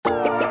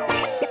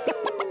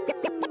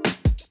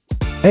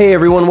Hey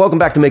everyone, welcome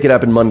back to Make It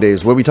Happen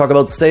Mondays, where we talk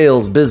about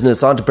sales,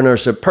 business,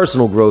 entrepreneurship,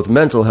 personal growth,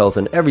 mental health,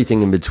 and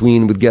everything in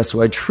between with guests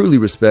who I truly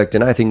respect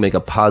and I think make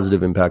a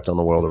positive impact on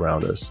the world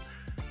around us.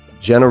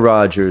 Jenna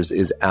Rogers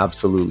is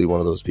absolutely one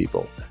of those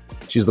people.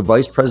 She's the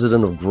Vice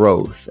President of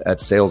Growth at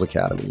Sales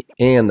Academy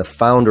and the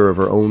founder of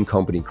her own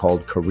company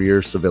called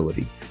Career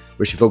Civility,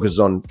 where she focuses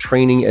on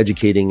training,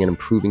 educating, and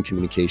improving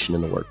communication in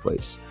the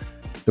workplace.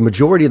 The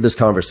majority of this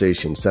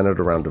conversation centered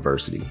around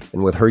diversity,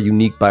 and with her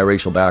unique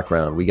biracial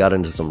background, we got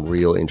into some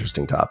real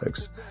interesting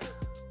topics.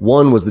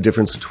 One was the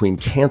difference between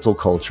cancel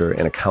culture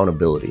and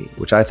accountability,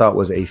 which I thought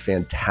was a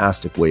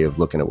fantastic way of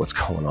looking at what's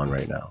going on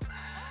right now.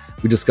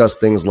 We discussed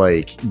things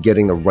like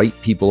getting the right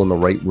people in the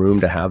right room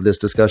to have this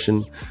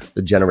discussion,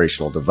 the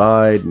generational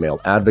divide,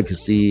 male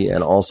advocacy,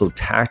 and also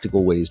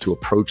tactical ways to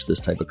approach this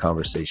type of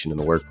conversation in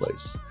the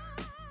workplace.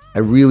 I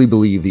really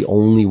believe the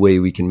only way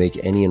we can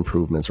make any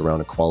improvements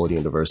around equality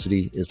and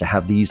diversity is to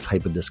have these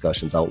type of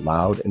discussions out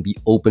loud and be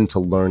open to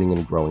learning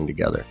and growing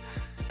together.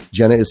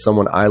 Jenna is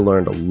someone I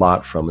learned a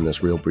lot from in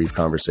this real brief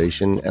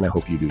conversation, and I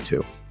hope you do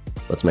too.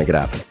 Let's make it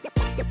happen.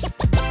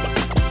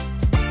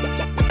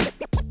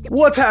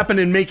 What's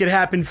happening, Make It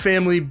Happen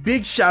family?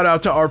 Big shout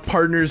out to our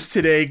partners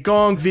today,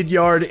 Gong,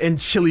 Vidyard, and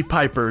Chili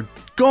Piper.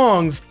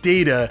 Gong's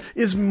data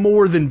is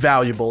more than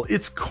valuable.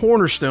 It's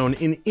cornerstone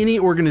in any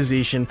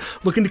organization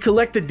looking to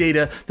collect the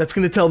data that's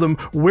going to tell them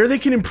where they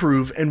can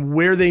improve and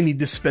where they need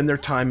to spend their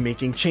time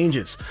making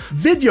changes.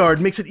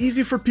 Vidyard makes it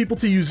easy for people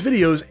to use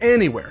videos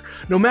anywhere.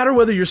 No matter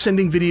whether you're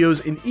sending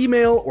videos in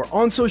email or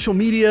on social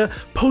media,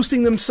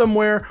 posting them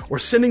somewhere, or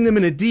sending them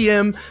in a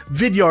DM,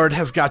 Vidyard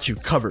has got you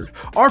covered.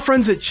 Our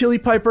friends at Chili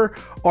Piper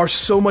are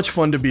so much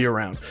fun to be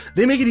around.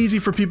 They make it easy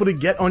for people to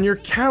get on your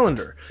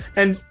calendar.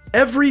 And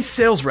every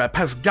sales rep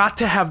has got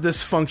to have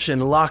this function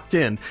locked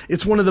in.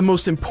 It's one of the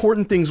most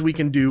important things we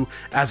can do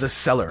as a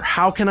seller.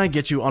 How can I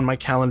get you on my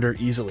calendar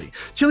easily?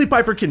 Chili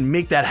Piper can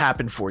make that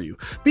happen for you.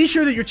 Be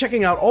sure that you're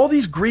checking out all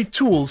these great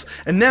tools.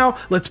 And now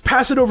let's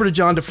pass it over to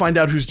John to find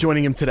out who's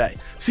joining him today.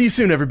 See you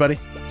soon, everybody.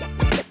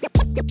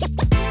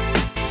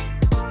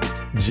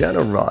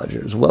 Jenna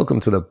Rogers, welcome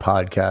to the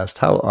podcast.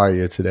 How are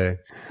you today?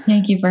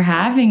 Thank you for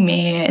having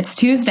me. It's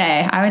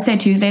Tuesday. I always say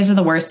Tuesdays are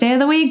the worst day of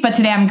the week, but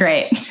today I'm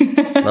great.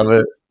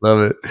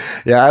 Love it.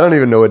 Yeah, I don't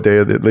even know what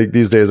day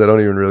these days. I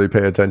don't even really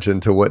pay attention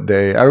to what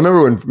day. I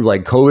remember when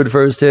COVID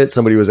first hit,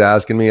 somebody was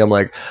asking me. I'm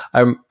like,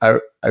 I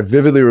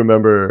vividly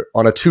remember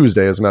on a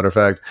Tuesday, as a matter of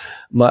fact,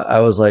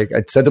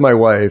 I said to my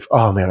wife,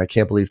 "Oh man, I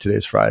can't believe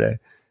today's Friday,"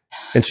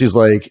 and she's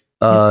like,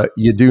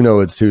 "You do know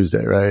it's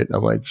Tuesday, right?"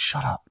 I'm like,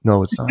 "Shut up!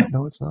 No, it's not.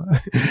 No, it's not."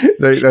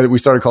 We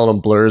started calling them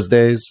Blur's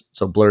days,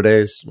 so Blur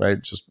days,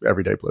 right? Just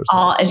everyday Blur's.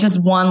 It's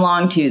just one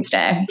long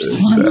Tuesday.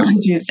 One long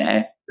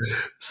Tuesday.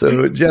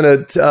 So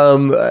Jenna,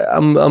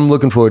 I'm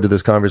looking forward to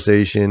this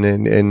conversation,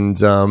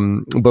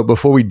 but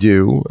before we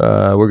do,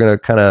 we're going to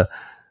kind of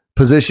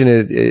position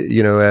it,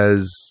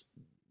 as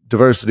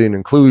diversity and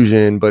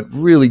inclusion, but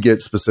really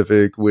get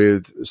specific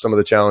with some of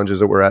the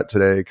challenges that we're at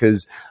today.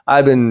 Because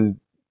I've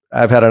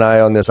had an eye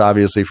on this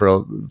obviously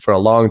for a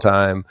long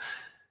time.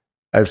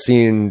 I've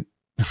seen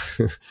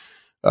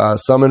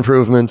some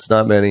improvements,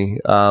 not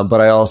many,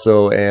 but I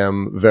also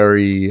am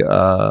very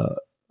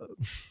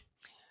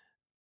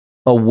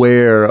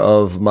aware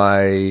of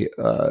my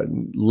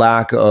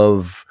lack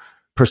of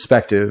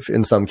perspective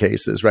in some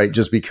cases, right?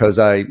 Just because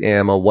I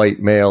am a white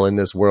male in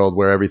this world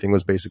where everything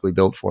was basically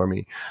built for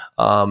me.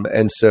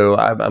 And so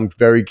I'm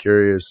very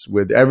curious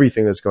with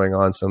everything that's going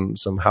on,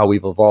 some how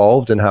we've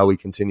evolved and how we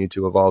continue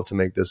to evolve to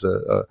make this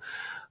a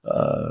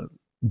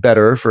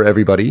better for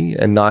everybody,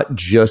 and not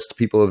just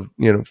people of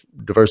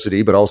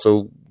diversity, but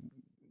also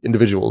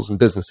individuals and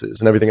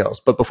businesses and everything else.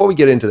 But before we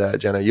get into that,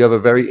 Jenna, you have a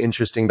very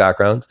interesting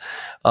background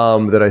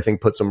that I think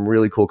puts some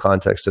really cool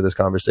context to this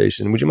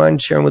conversation. Would you mind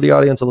sharing with the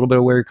audience a little bit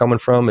of where you're coming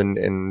from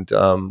and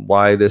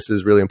why this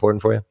is really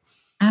important for you?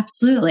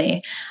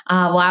 Absolutely.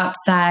 Well,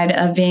 outside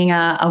of being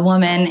a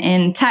woman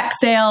in tech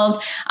sales,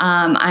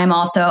 I'm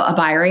also a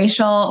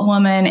biracial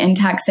woman in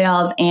tech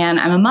sales, and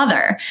I'm a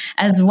mother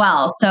as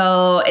well.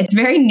 So it's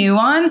very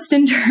nuanced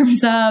in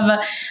terms of,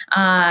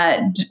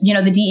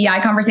 the DEI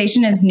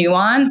conversation is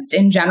nuanced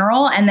in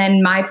general. And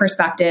then my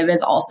perspective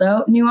is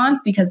also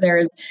nuanced because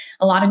there's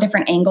a lot of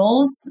different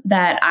angles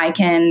that I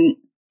can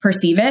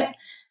perceive it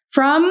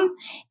from.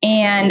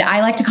 And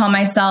I like to call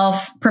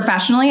myself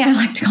professionally, I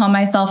like to call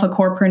myself a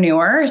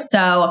corpreneur.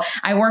 So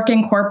I work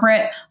in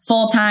corporate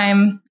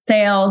full-time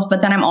sales,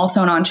 but then I'm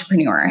also an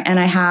entrepreneur, and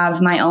I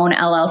have my own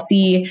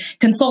LLC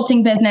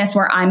consulting business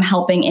where I'm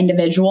helping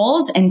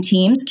individuals and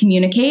teams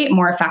communicate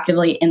more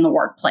effectively in the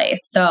workplace.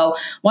 So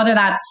whether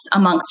that's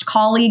amongst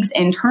colleagues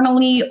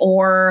internally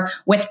or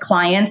with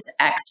clients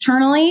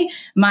externally,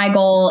 my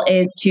goal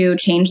is to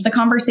change the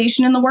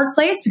conversation in the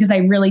workplace, because I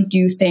really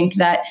do think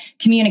that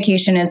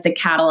communication is the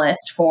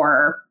catalyst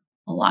for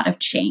a lot of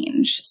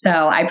change.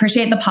 So I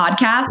appreciate the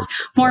podcast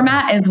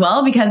format as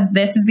well, because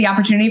this is the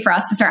opportunity for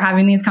us to start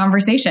having these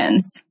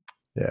conversations.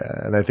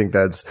 Yeah. And I think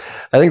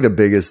the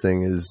biggest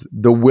thing is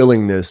the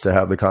willingness to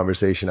have the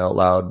conversation out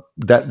loud.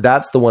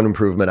 That's the one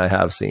improvement I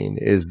have seen,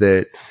 is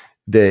that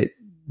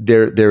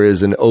there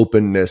is an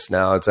openness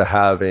now to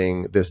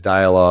having this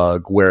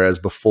dialogue, whereas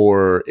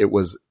before it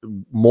was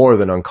more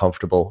than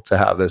uncomfortable to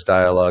have this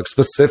dialogue,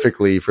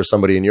 specifically for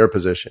somebody in your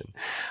position.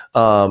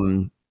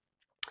 And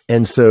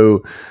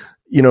so,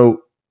 your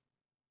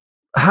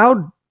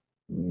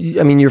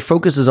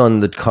focus is on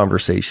the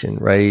conversation,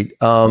 right?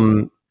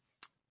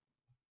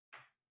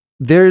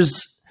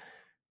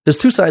 There's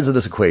two sides of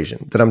this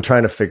equation that I'm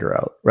trying to figure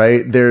out,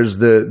 right? There's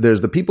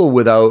the people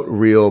without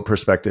real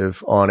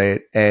perspective on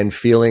it and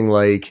feeling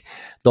like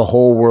the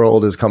whole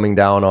world is coming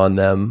down on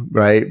them,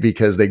 right?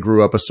 Because they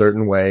grew up a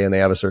certain way and they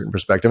have a certain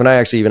perspective. And I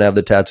actually even have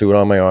the tattoo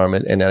on my arm,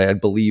 and I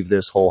believe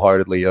this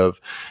wholeheartedly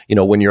of,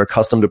 when you're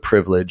accustomed to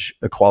privilege,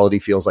 equality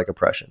feels like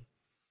oppression.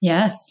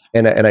 Yes.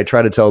 And I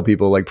try to tell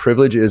people, like,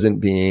 privilege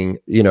isn't being,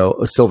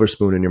 a silver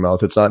spoon in your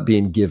mouth. It's not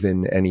being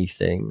given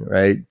anything,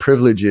 right?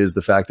 Privilege is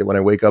the fact that when I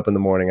wake up in the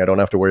morning, I don't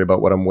have to worry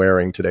about what I'm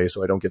wearing today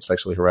so I don't get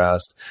sexually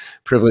harassed.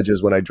 Privilege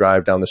is when I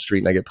drive down the street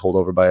and I get pulled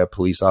over by a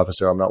police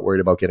officer, I'm not worried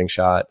about getting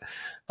shot.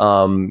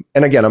 And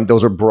again,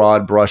 those are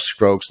broad brush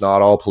strokes.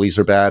 Not all police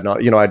are bad. Not,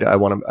 I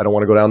don't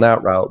want to go down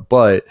that route,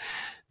 but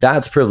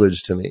that's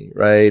privilege to me,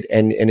 right?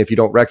 And if you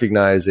don't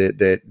recognize it,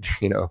 that,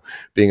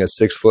 being a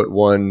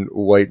 6'1"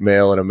 white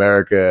male in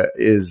America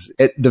is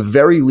at the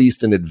very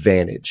least an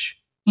advantage.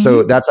 Mm-hmm.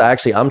 So that's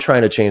actually, I'm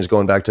trying to change,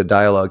 going back to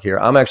dialogue here,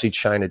 I'm actually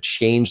trying to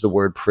change the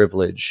word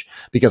privilege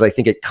because I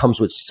think it comes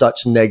with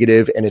such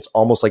negative, and it's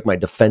almost like my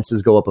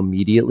defenses go up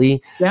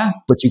immediately. Yeah.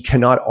 But you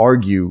cannot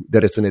argue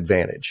that it's an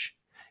advantage.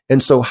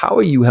 And so how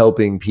are you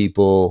helping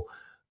people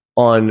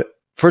on,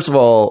 first of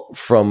all,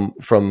 from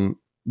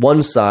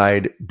one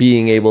side,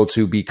 being able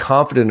to be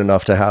confident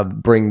enough to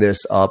bring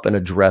this up and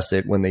address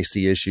it when they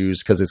see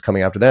issues because it's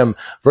coming after them,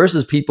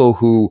 versus people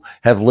who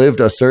have lived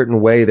a certain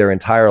way their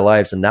entire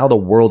lives and now the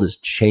world is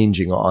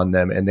changing on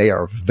them and they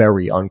are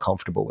very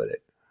uncomfortable with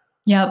it?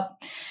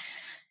 Yep.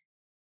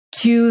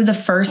 To the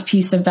first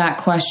piece of that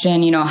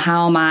question,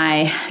 how am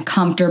I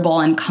comfortable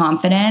and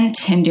confident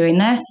in doing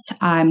this?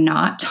 I'm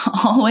not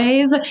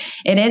always.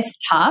 It is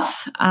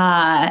tough.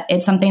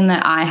 It's something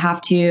that I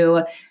have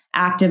to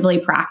actively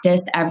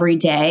practice every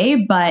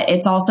day, but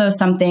it's also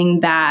something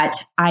that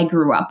I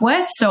grew up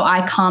with. So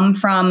I come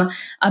from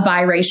a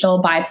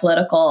biracial,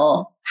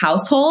 bipolitical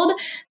household.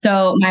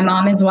 So my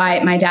mom is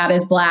white, my dad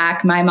is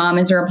Black, my mom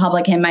is a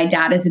Republican, my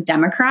dad is a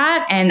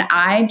Democrat. And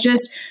I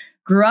just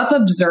grew up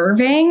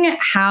observing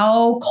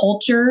how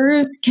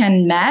cultures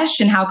can mesh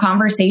and how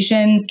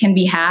conversations can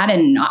be had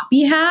and not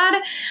be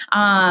had.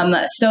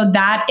 So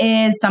that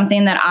is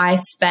something that I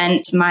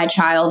spent my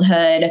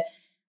childhood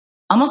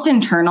almost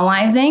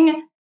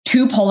internalizing,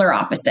 two polar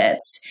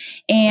opposites.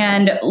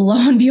 And lo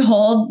and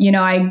behold,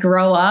 I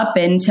grew up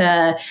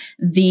into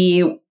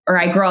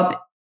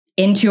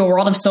a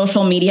world of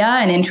social media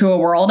and into a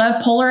world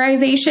of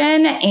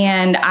polarization.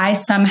 And I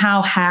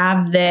somehow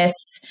have this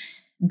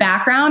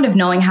background of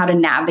knowing how to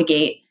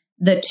navigate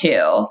the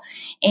two.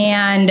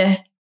 And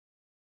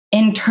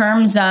in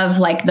terms of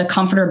like the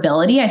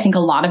comfortability, I think a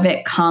lot of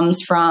it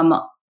comes from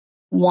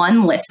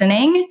one,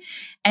 listening,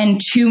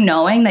 and two,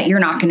 knowing that you're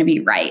not going to be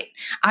right.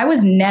 I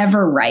was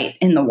never right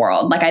in the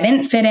world. Like I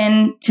didn't fit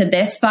into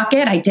this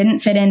bucket. I didn't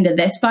fit into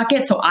this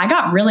bucket. So I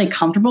got really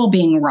comfortable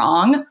being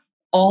wrong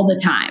all the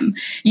time.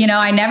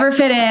 I never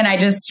fit in. I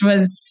just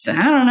was,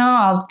 I don't know,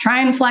 I'll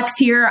try and flex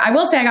here. I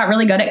will say I got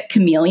really good at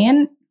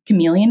chameleoning,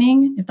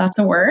 if that's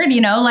a word,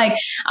 and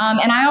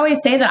I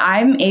always say that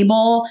I'm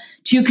able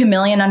to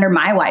chameleon under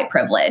my white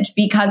privilege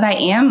because I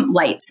am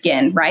light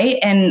skinned, right?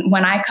 And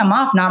when I come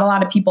off, not a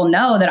lot of people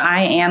know that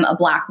I am a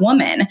Black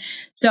woman.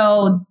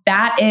 So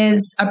that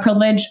is a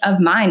privilege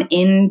of mine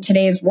in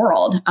today's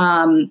world,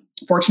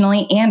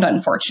 fortunately and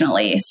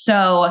unfortunately.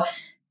 So,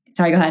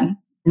 sorry, go ahead.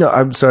 No,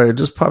 I'm sorry. It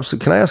just pops.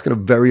 Can I ask a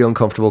very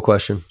uncomfortable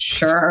question?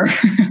 Sure.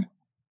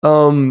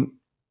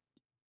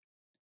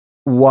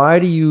 Why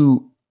do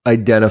you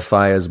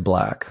identify as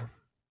Black?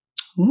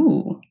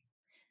 Ooh.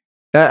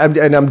 I'm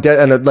dead.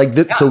 And like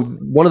this, Yeah. So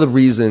one of the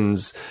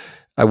reasons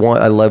I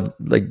love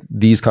like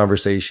these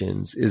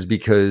conversations is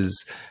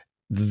because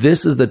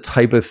this is the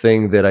type of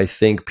thing that I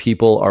think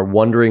people are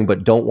wondering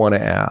but don't want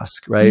to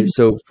ask, right? Mm-hmm.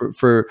 So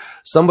for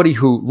somebody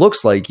who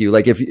looks like you,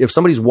 like if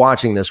somebody's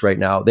watching this right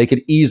now, they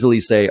could easily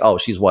say, "Oh,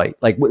 she's white,"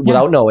 like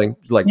without knowing,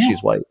 like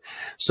she's white.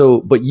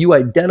 So, but you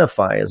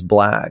identify as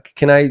Black.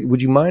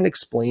 Would you mind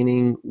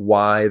explaining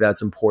why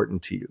that's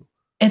important to you?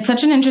 It's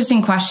such an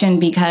interesting question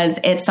because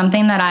it's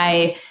something that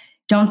I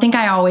don't think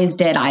I always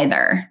did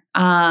either.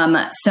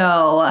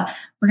 So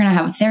we're going to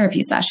have a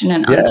therapy session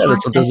and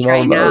that's what this is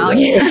all about.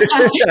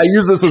 I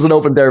use this as an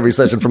open therapy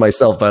session for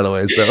myself, by the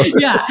way. So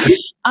yeah.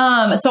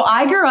 So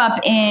I grew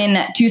up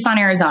in Tucson,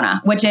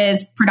 Arizona, which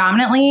is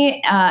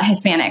predominantly a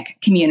Hispanic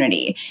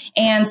community.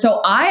 And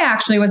so I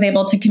actually was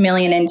able to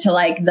chameleon into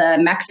like the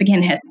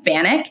Mexican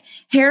Hispanic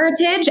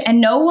heritage,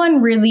 and no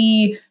one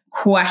really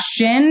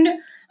questioned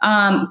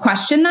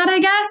that, I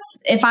guess.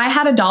 If I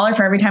had $1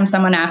 for every time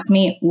someone asked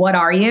me, "What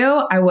are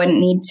you?" I wouldn't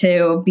need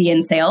to be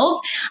in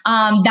sales.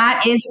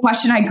 That is a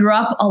question I grew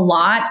up a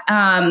lot.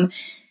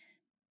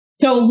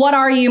 So what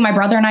are you? My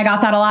brother and I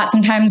got that a lot.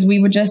 Sometimes we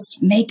would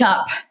just make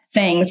up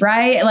things,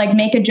 right? Like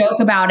make a joke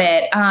about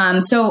it.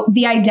 So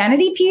the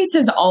identity piece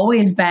has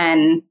always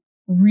been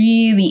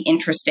really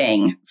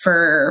interesting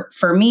for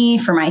me,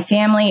 for my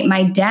family.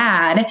 My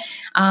dad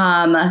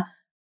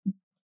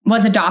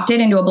was adopted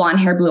into a blonde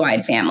hair, blue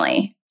eyed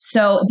family.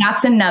 So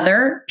that's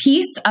another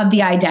piece of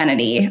the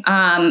identity.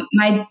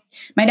 My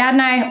dad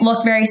and I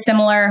look very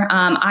similar.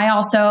 I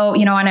also,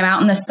 when I'm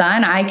out in the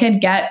sun, I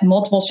could get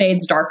multiple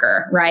shades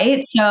darker,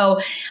 right? So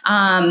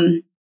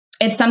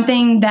it's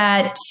something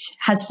that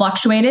has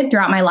fluctuated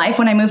throughout my life.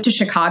 When I moved to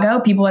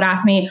Chicago, people would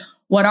ask me,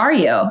 what are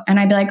you? And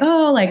I'd be like,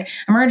 oh, like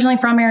I'm originally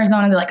from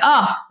Arizona. They're like,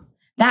 oh,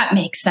 that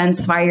makes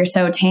sense why you're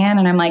so tan.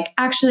 And I'm like,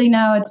 actually,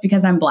 no, it's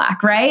because I'm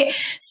Black, right?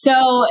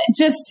 So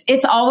just,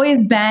 it's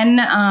always been,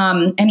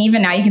 and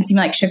even now you can see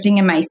me like shifting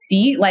in my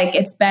seat. Like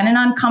it's been an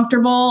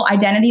uncomfortable,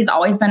 identity has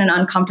always been an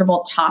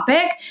uncomfortable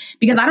topic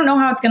because I don't know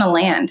how it's going to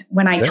land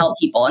when I tell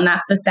people. And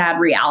that's the sad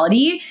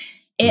reality.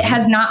 It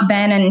has not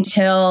been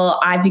until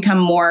I've become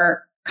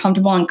more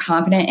comfortable and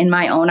confident in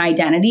my own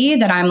identity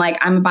that I'm like,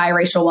 I'm a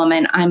biracial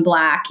woman, I'm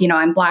Black,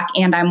 I'm Black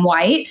and I'm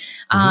white.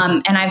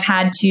 And I've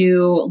had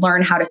to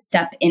learn how to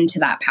step into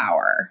that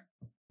power.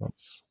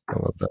 I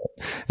love that.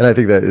 And I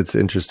think that it's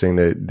interesting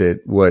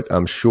that what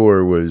I'm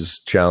sure was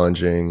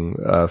challenging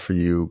for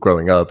you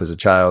growing up as a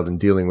child and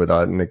dealing with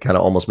that and kind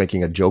of almost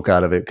making a joke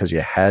out of it because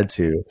you had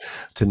to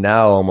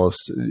now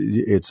almost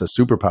it's a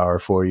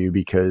superpower for you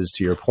because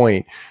to your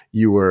point,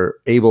 you were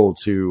able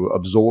to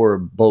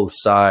absorb both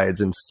sides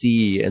and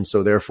see. And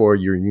so therefore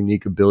your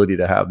unique ability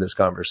to have this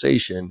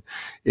conversation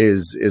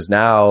is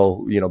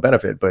now,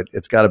 benefit, but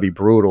it's got to be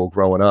brutal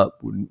growing up,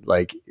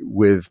 like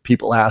with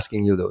people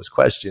asking you those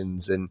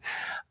questions. And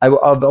I've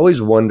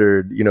always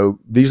wondered,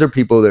 these are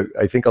people that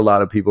I think a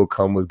lot of people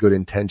come with good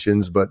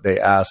intentions, but they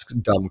ask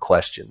dumb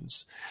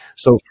questions.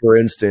 So for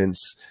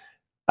instance,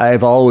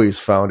 I've always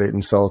found it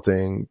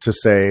insulting to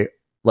say,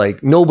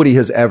 like, nobody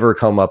has ever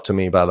come up to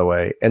me, by the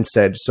way, and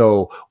said,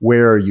 so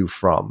where are you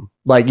from?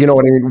 Like, you know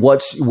what I mean?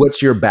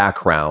 What's your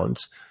background?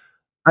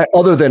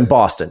 Other than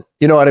Boston,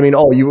 you know what I mean?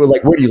 Oh, you were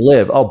like, where do you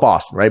live? Oh,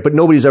 Boston, right? But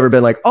nobody's ever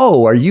been like,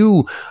 oh, are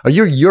you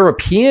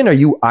European? Are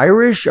you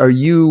Irish?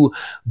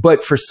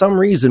 But for some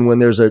reason, when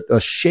there's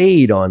a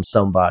shade on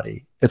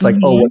somebody, it's like,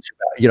 oh,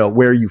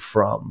 where are you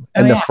from?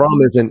 And the from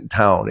isn't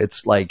town.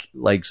 It's like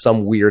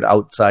some weird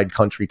outside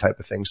country type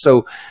of thing.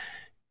 So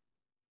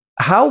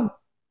how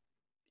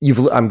I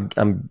don't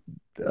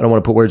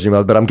want to put words in your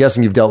mouth, but I'm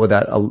guessing you've dealt with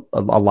that a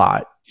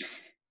lot.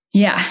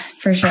 Yeah,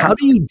 for sure. How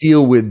do you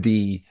deal with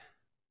the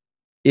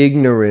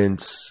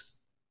ignorance,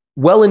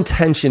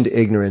 well-intentioned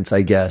ignorance,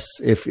 I guess,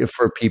 if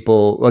for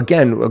people,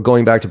 again,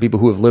 going back to people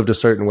who have lived a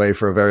certain way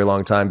for a very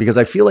long time, because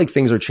I feel like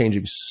things are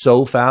changing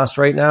so fast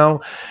right now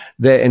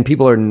and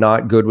people are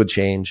not good with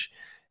change.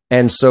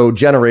 And so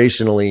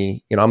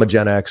generationally, I'm a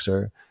Gen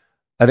Xer.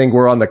 I think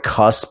we're on the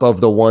cusp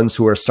of the ones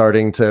who are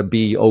starting to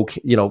be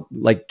okay,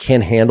 like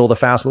can handle the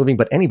fast moving,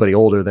 but anybody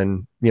older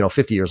than,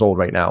 50 years old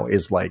right now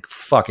is like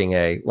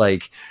fucking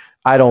like,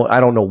 I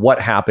don't know what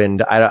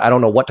happened. I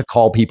don't know what to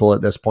call people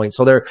at this point.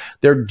 So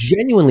they're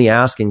genuinely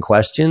asking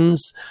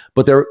questions,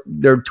 but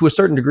they're to a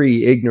certain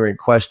degree ignorant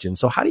questions.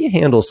 So how do you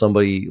handle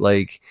somebody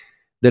like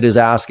that is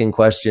asking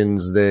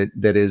questions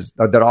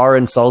that are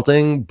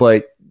insulting,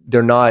 but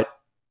they're not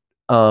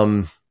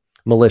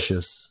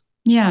malicious?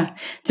 Yeah,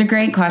 it's a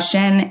great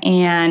question.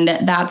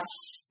 And that's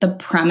the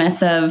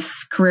premise of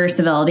Career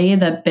Civility,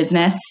 the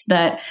business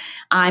that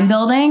I'm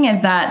building,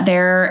 is that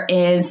there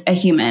is a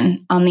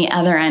human on the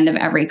other end of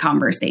every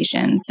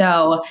conversation.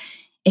 So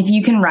if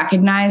you can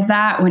recognize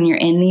that when you're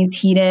in these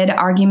heated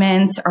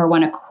arguments or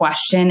when a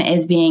question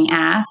is being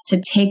asked, to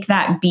take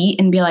that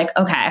beat and be like,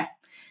 okay,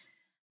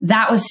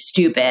 that was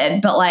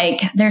stupid, but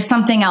like there's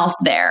something else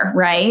there,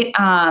 right?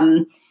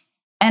 And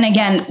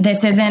again,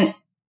 this isn't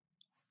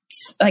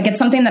like, it's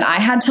something that I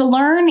had to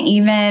learn,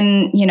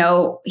 even,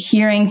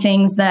 hearing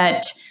things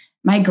that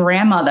my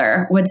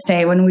grandmother would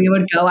say when we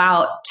would go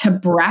out to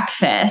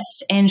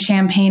breakfast in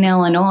Champaign,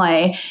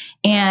 Illinois,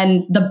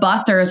 and the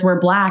bussers were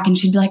Black, and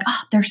she'd be like,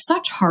 oh, they're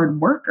such hard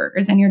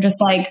workers. And you're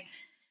just like,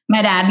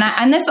 my dad and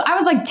I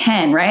was like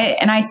 10, right?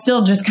 And I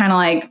still just kind of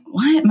like,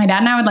 what? My dad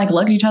and I would like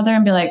look at each other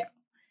and be like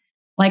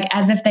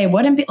as if they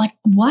wouldn't be like,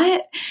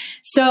 what?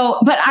 So,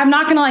 but I'm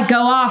not going to like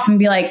go off and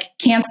be like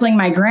canceling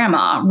my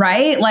grandma,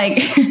 right?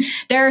 Like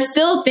there are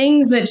still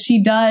things that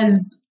she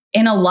does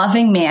in a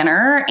loving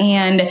manner.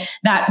 And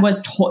that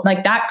was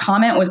that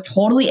comment was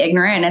totally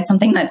ignorant. And it's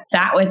something that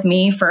sat with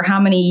me for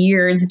how many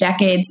years,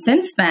 decades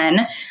since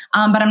then.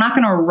 But I'm not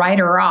going to write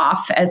her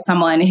off as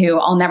someone who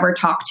I'll never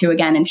talk to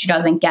again. And she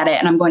doesn't get it.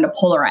 And I'm going to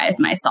polarize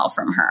myself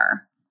from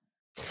her.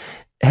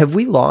 Have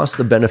we lost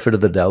the benefit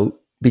of the doubt?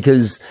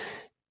 Because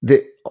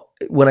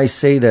when I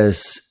say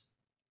this,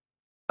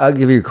 I'll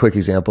give you a quick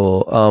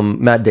example.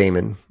 Matt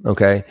Damon,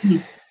 okay? Mm-hmm.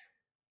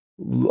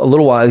 A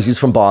little while, he's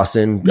from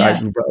Boston,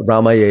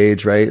 around my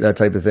age, right? That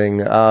type of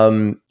thing.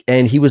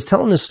 And he was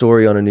telling this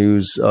story on a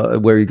news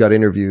where he got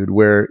interviewed,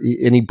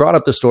 and he brought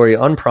up the story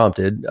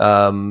unprompted.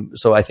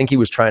 So I think he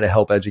was trying to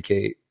help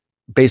educate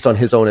based on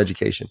his own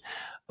education.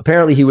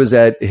 Apparently he was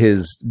at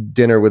his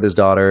dinner with his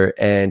daughter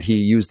and he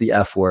used the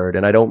F word.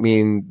 And I don't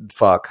mean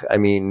fuck. I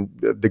mean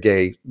the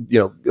gay,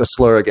 a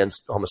slur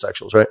against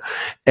homosexuals. Right.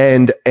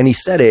 And he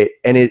said it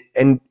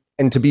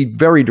and to be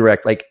very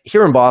direct, like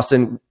here in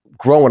Boston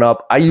growing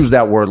up, I used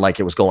that word like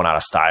it was going out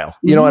of style.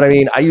 You know what I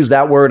mean? I used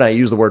that word and I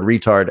used the word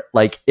retard.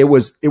 Like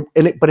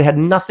but it had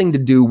nothing to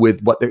do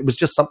with it was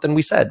just something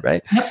we said.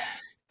 Right.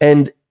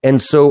 Yep.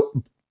 And so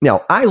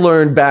now, I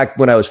learned back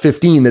when I was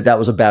 15 that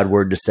was a bad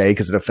word to say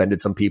because it offended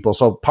some people.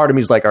 So part of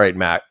me is like, all right,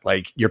 Matt,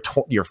 like you're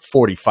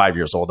 45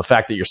 years old. The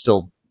fact that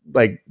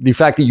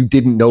you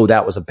didn't know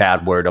that was a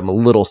bad word, I'm a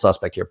little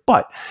suspect here.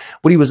 But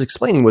what he was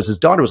explaining was his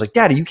daughter was like,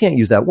 Daddy, you can't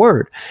use that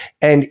word.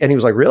 And he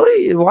was like,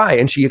 really? Why?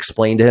 And she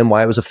explained to him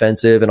why it was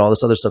offensive and all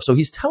this other stuff. So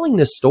he's telling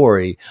this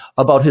story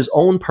about his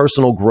own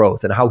personal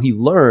growth and how he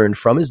learned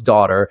from his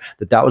daughter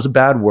that was a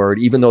bad word,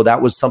 even though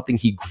that was something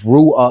he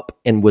grew up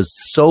and was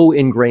so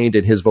ingrained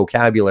in his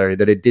vocabulary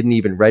that it didn't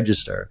even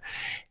register.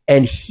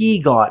 And he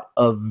got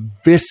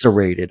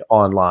eviscerated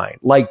online.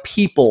 Like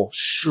people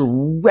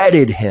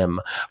shredded him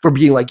for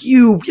being like,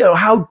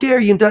 how dare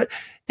you?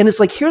 And it's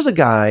like, here's a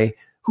guy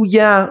who,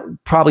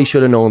 probably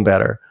should have known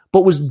better,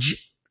 but was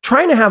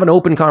trying to have an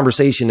open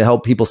conversation to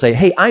help people say,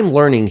 hey, I'm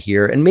learning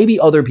here and maybe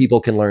other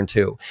people can learn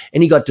too.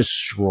 And he got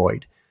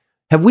destroyed.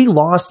 Have we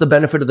lost the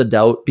benefit of the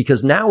doubt?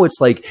 Because now it's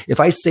like, if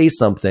I say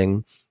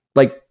something,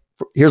 like,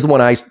 here's the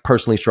one I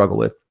personally struggle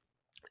with,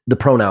 the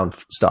pronoun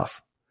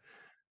stuff.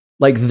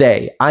 Like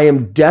they, I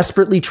am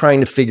desperately trying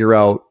to figure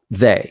out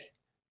they,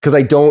 because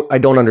I don't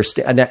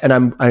understand,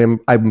 and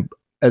I'm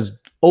as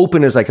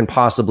open as I can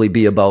possibly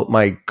be about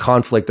my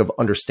conflict of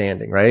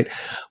understanding, right?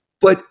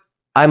 But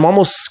I'm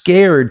almost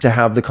scared to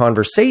have the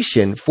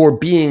conversation for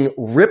being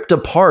ripped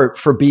apart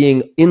for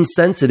being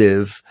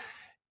insensitive,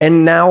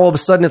 and now all of a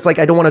sudden it's like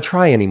I don't want to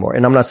try anymore.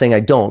 And I'm not saying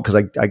I don't,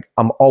 because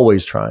I'm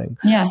always trying.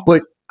 Yeah.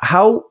 But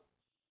how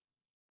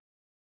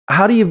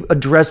do you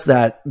address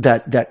that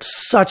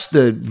such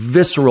the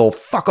visceral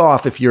fuck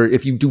off if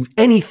you do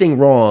anything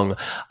wrong,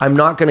 I'm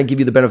not going to give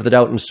you the benefit of the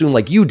doubt and assume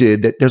like you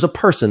did that there's a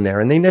person there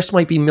and they just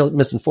might be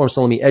misinformed,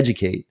 so let me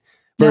educate,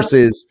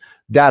 versus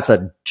that's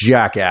a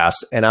jackass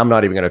and I'm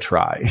not even going to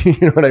try.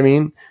 You know what I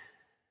mean?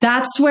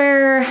 That's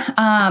where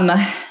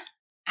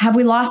have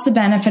we lost the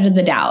benefit of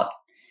the doubt?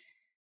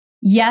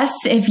 Yes,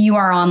 if you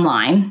are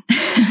online,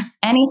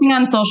 anything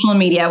on social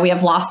media, we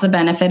have lost the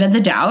benefit of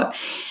the doubt.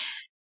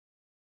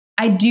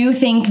 I do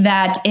think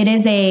that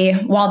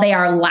while they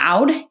are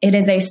loud, it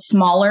is a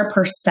smaller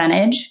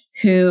percentage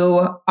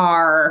who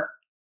are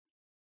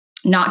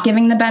not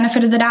giving the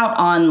benefit of the doubt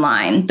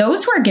online.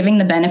 Those who are giving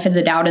the benefit of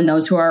the doubt and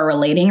those who are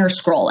relating or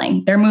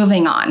scrolling, they're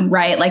moving on,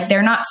 right? Like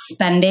they're not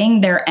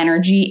spending their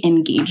energy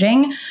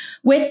engaging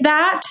with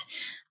that.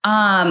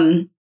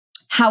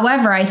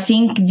 However, I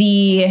think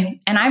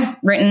and I've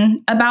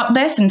written about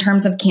this in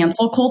terms of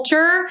cancel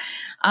culture.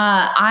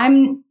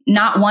 I'm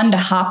not one to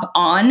hop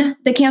on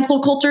the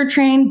cancel culture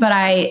train, but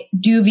I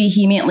do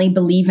vehemently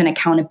believe in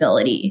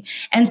accountability.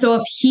 And so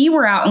if he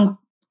were out in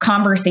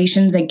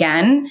conversations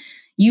again,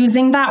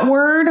 using that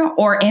word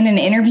or in an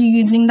interview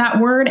using that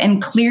word,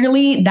 and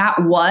clearly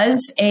that was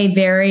a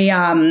very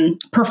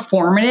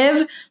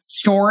performative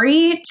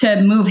story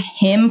to move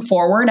him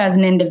forward as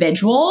an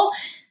individual,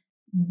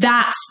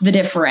 that's the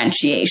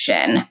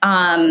differentiation.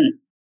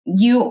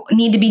 You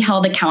need to be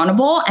held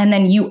accountable, and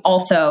then you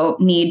also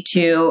need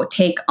to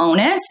take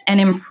onus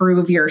and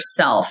improve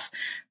yourself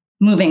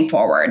moving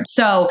forward.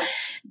 So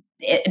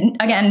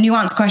again,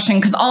 nuanced question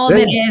because all of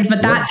it is,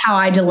 but that's how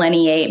I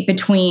delineate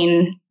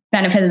between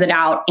benefit of the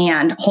doubt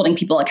and holding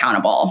people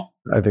accountable.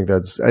 I think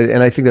that's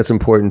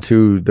important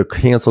too, the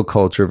cancel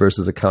culture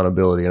versus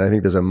accountability. And I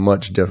think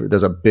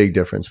there's a big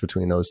difference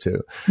between those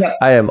two. Yep.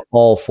 I am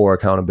all for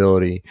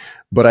accountability,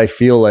 but I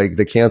feel like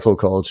the cancel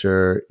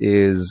culture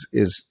is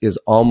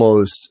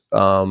almost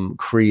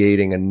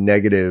creating a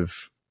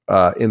negative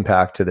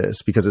impact to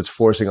this, because it's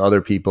forcing other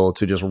people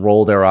to just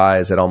roll their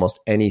eyes at almost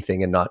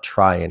anything and not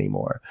try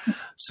anymore.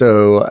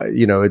 So,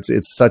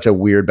 it's such a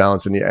weird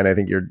balance. And I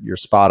think you're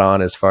spot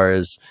on as far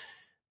as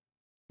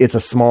it's a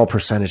small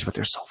percentage, but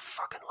they're so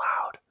fucking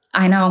loud.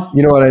 I know.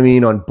 You know what I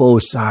mean? On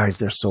both sides,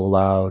 they're so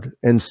loud.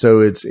 And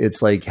so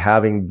it's like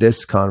having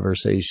this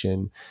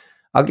conversation.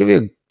 I'll give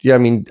you,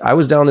 I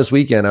was down this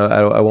weekend.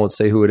 I won't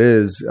say who it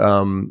is,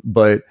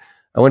 but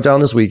I went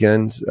down this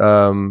weekend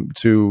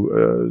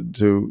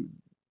to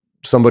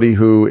somebody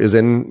who is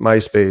in my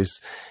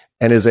space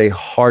and is a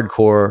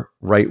hardcore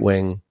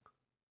right-wing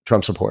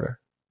Trump supporter.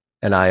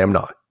 And I am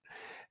not.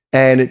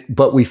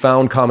 But we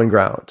found common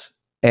ground.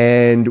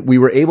 And we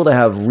were able to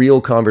have real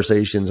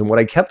conversations. And what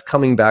I kept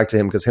coming back to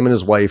him, because him and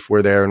his wife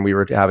were there and we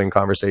were having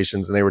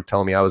conversations and they were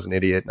telling me I was an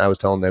idiot and I was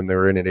telling them they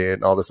were an idiot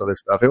and all this other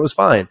stuff. It was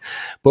fine.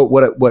 But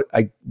what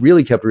I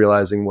really kept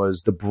realizing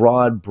was the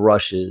broad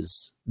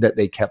brushes that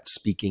they kept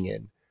speaking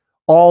in.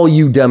 All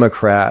you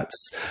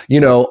Democrats,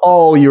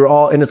 you're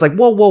all, and it's like,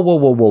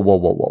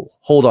 whoa.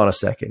 Hold on a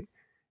second.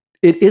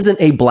 it isn't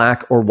a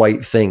black or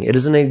white thing. It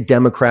isn't a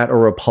Democrat or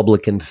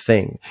Republican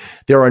thing.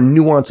 There are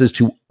nuances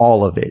to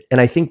all of it. And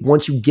I think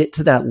once you get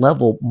to that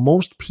level,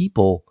 most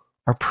people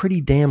are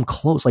pretty damn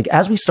close. Like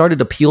as we started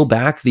to peel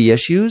back the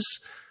issues,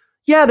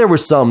 yeah, there were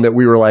some that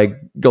we were like,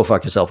 go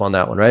fuck yourself on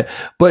that one, right?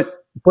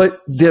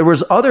 But there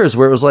was others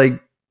where it was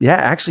like, yeah,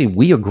 actually,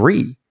 we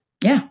agree.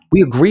 Yeah.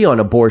 We agree on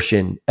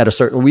abortion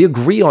we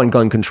agree on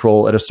gun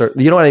control at a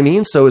certain, you know what I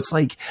mean? So it's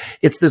like,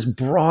 it's this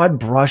broad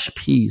brush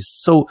piece.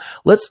 So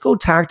let's go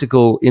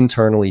tactical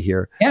internally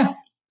here. Yeah.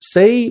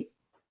 Say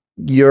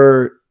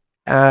you're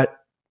at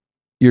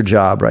your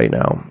job right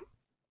now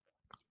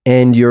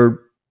and you're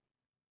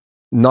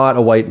not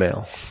a white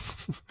male.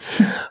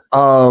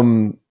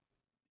 And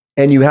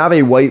you have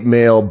a white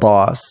male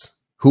boss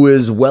who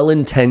is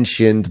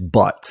well-intentioned,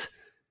 but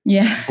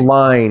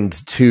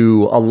blind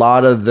to a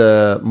lot of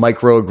the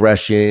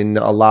microaggression,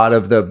 a lot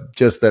of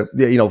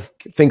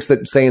thinks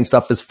that saying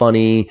stuff is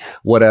funny,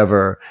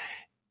 whatever.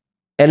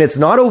 And it's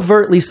not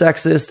overtly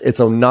sexist. It's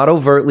not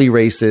overtly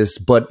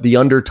racist, but the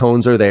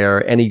undertones are there.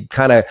 And he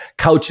kind of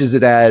couches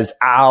it as,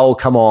 ow,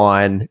 come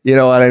on. You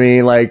know what I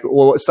mean? Like,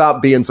 well,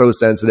 stop being so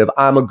sensitive.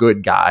 I'm a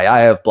good guy.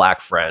 I have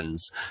black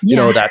friends,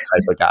 that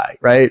type of guy,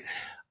 right?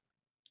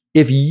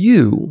 If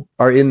you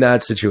are in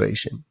that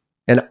situation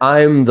and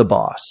I'm the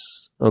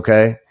boss,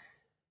 okay,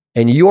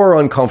 and you're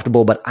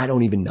uncomfortable, but I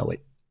don't even know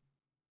it,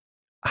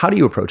 how do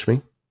you approach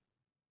me?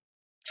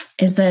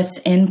 Is this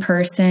in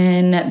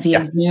person,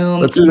 via Zoom?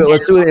 Let's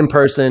do it in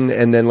person,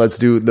 and then let's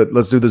do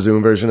the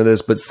Zoom version of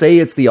this. But say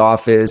it's the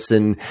office,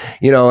 and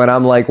and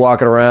I'm like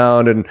walking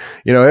around, and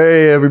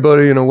hey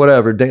everybody,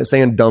 whatever,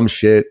 saying dumb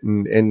shit,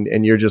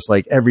 and you're just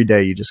like every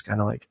day you just kind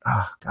of like,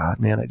 oh God,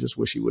 man, I just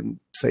wish he wouldn't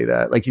say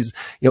that. Like he's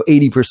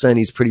 80%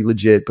 he's pretty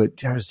legit, but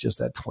there's just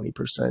that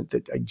 20%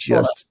 that I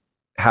just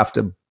have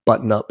to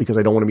button up because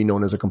I don't want to be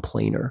known as a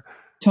complainer.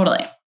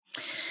 Totally.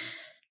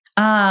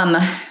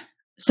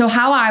 So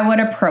how I would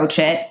approach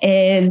it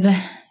is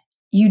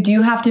you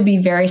do have to be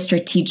very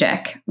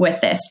strategic with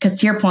this because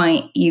to your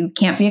point, you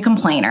can't be a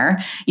complainer.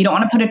 You don't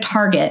want to put a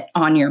target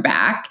on your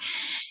back.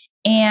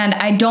 And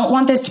I don't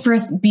want this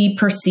to be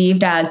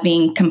perceived as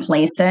being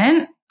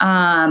complacent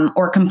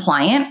or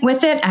compliant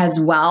with it as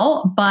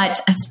well.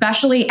 But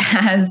especially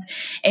as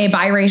a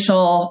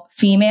biracial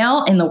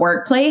female in the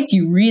workplace,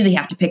 you really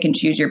have to pick and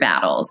choose your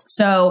battles.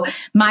 So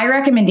my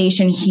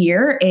recommendation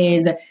here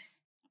is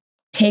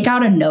take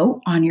out a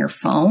note on your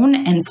phone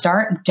and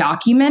start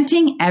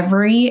documenting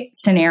every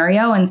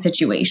scenario and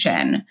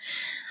situation.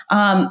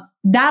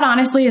 That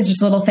honestly is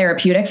just a little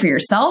therapeutic for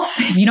yourself.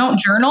 If you don't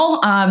journal,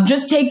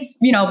 just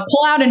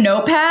pull out a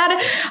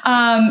notepad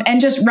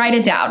and just write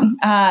it down.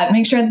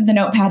 Make sure that the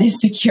notepad is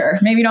secure.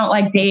 Maybe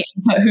don't date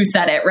who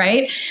said it,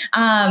 right?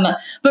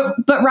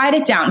 But write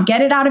it down.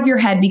 Get it out of your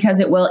head because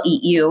it will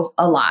eat you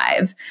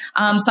alive.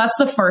 So that's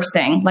the first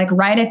thing.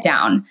 Write it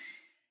down.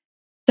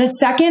 The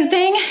second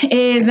thing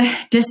is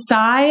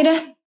decide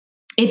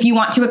if you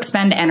want to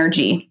expend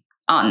energy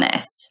on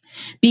this.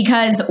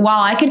 Because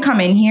while I could come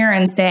in here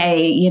and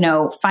say,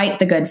 fight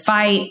the good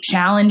fight,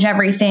 challenge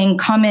everything,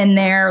 come in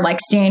there,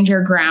 stand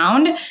your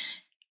ground,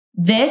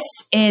 this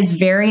is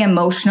very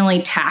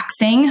emotionally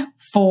taxing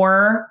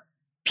for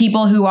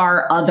people who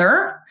are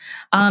other,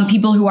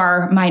 people who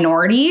are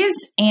minorities.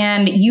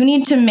 And you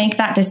need to make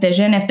that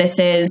decision if this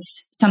is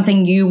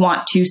something you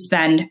want to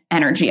spend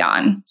energy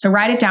on. So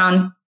write it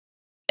down.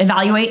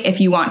 Evaluate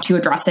if you want to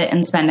address it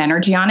and spend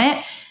energy on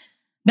it.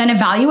 Then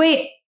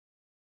evaluate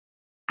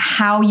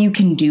how you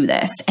can do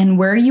this and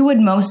where you would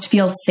most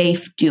feel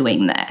safe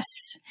doing this.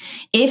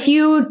 If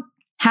you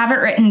have it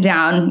written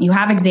down, you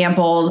have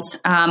examples,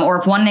 or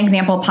if one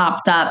example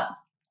pops up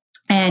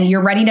and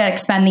you're ready to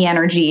expend the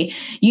energy,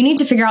 you need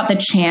to figure out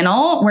the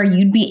channel where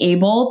you'd be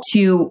able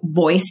to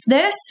voice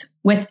this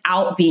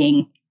without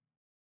being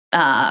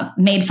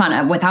made fun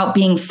of, without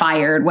being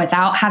fired,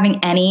 without having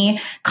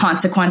any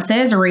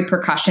consequences or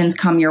repercussions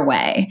come your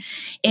way.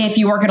 If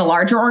you work at a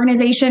larger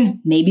organization,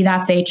 maybe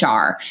that's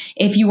HR.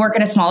 If you work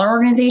at a smaller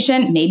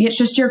organization, maybe it's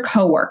just your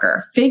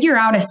coworker. Figure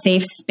out a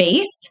safe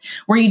space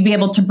where you'd be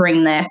able to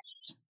bring this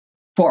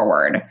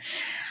forward.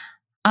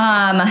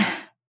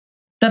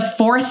 The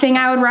fourth thing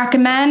I would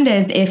recommend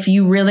is if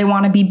you really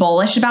want to be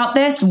bullish about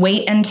this,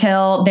 wait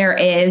until there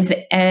is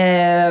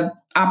a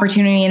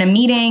opportunity in a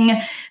meeting,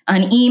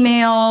 an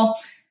email,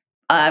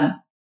 a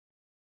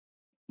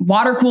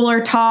water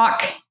cooler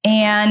talk,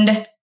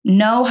 and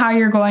know how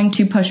you're going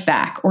to push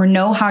back or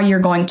know how you're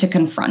going to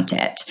confront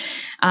it.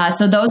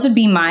 So those would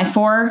be my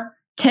 4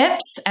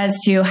 tips as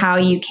to how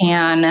you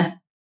can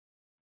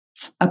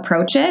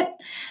approach it,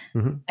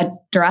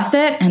 address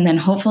it, and then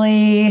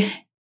hopefully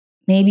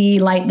maybe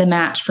light the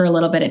match for a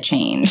little bit of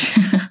change.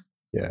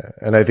 Yeah.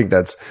 And I think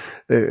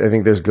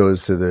this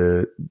goes to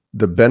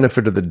the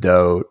benefit of the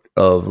doubt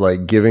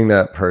of giving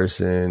that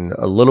person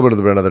a little bit of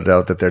the benefit of the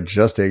doubt that they're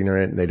just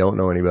ignorant and they don't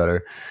know any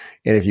better.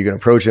 And if you can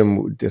approach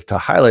them to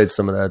highlight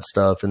some of that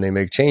stuff and they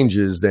make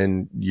changes,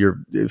 then you're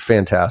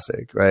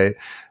fantastic. Right.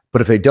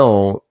 But if they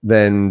don't,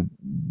 then,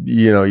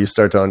 you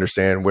start to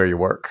understand where you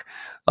work.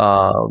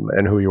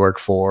 and who you work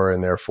for,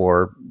 and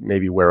therefore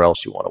maybe where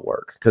else you want to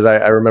work. Because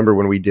I remember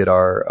when we did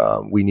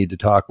our We Need to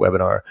Talk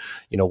webinar,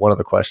 one of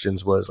the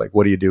questions was like,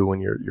 what do you do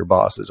when your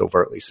boss is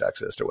overtly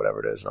sexist or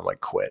whatever it is? And I'm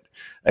like, quit.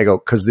 I go,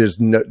 because there's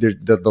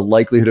the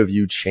likelihood of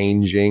you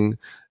changing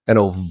an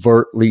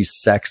overtly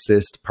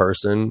sexist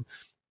person,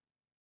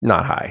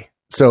 not high.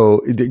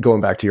 So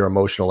going back to your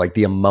emotional, like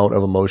the amount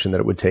of emotion that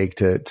it would take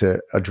to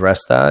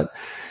address that,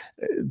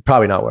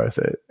 probably not worth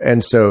it.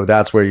 And so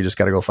that's where you just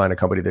got to go find a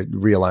company that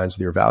realigns with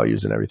your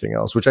values and everything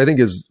else, which I think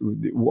is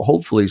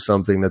hopefully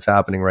something that's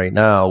happening right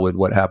now with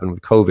what happened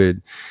with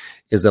COVID,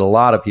 is that a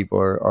lot of people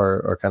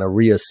are kind of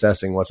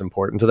reassessing what's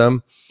important to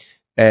them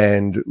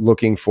and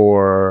looking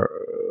for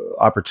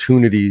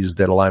opportunities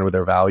that align with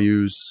their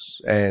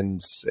values and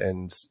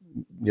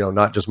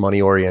not just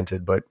money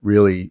oriented, but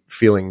really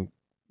feeling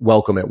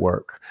welcome at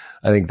work.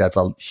 I think that's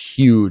a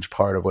huge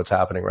part of what's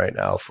happening right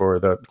now for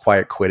the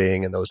quiet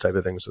quitting and those type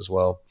of things as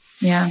well.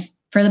 Yeah,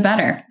 for the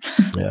better.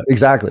 Yeah,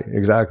 exactly,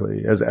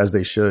 as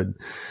they should.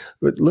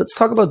 But let's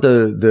talk about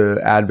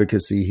the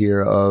advocacy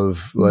here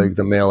of like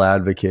the male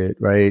advocate,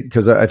 right?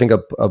 Because I think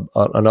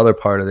another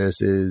part of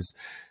this is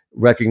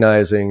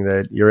recognizing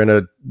that you're in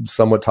a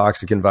somewhat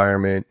toxic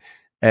environment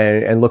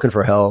and looking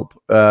for help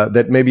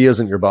that maybe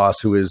isn't your boss,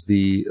 who is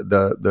the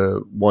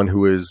one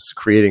who is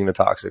creating the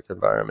toxic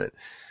environment.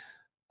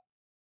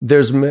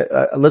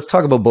 Let's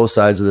talk about both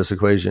sides of this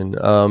equation.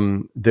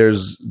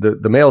 There's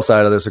the male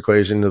side of this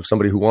equation of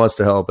somebody who wants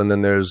to help, and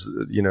then there's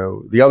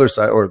the other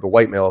side, or the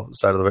white male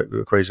side of the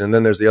equation, and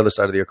then there's the other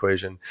side of the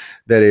equation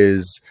that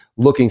is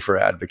looking for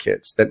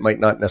advocates that might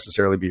not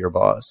necessarily be your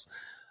boss.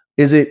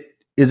 Is it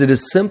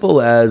as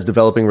simple as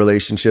developing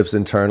relationships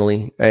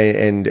internally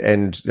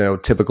and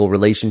typical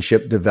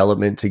relationship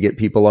development to get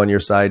people on your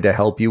side to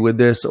help you with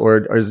this, or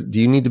do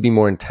you need to be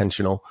more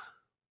intentional?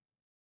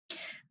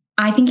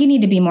 I think you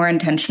need to be more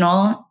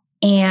intentional.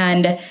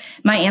 And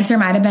my answer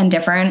might have been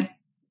different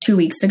 2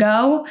 weeks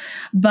ago,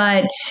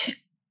 but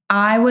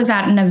I was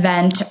at an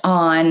event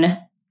on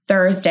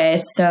Thursday.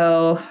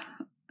 So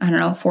I don't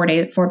know,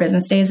 4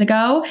 business days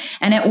ago.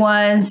 And it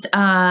was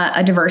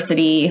a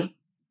diversity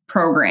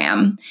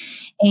program,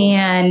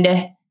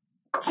 and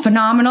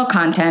phenomenal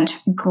content,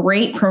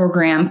 great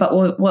program.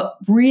 But what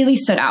really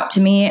stood out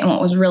to me and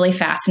what was really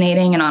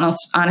fascinating and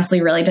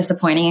honestly really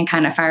disappointing and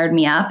kind of fired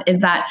me up is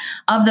that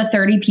of the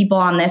 30 people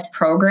on this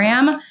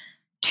program,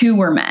 2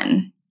 were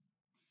men.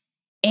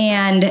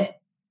 And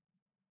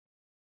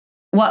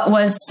what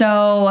was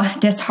so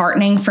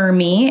disheartening for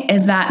me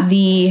is that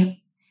the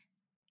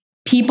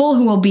people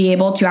who will be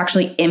able to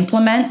actually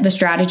implement the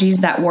strategies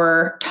that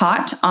were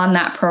taught on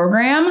that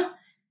program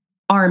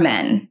are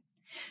men.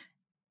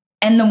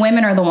 And the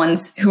women are the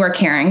ones who are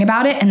caring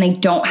about it, and they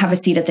don't have a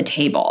seat at the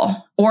table,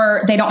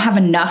 or they don't have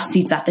enough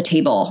seats at the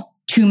table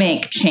to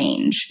make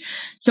change.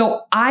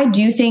 So I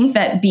do think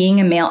that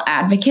being a male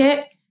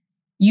advocate,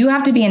 you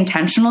have to be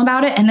intentional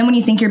about it. And then when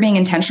you think you're being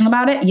intentional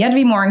about it, you have to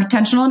be more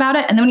intentional about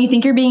it. And then when you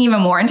think you're being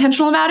even more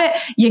intentional about it,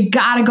 you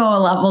got to go a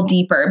level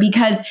deeper,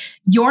 because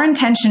your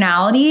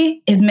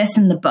intentionality is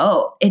missing the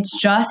boat. It's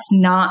just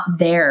not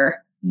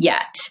there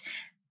yet.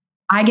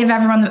 I give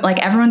everyone,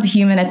 everyone's a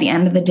human at the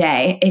end of the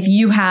day.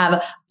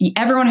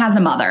 Everyone has a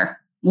mother.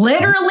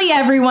 Literally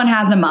everyone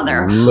has a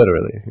mother.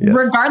 Literally. Yes.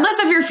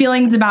 Regardless of your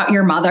feelings about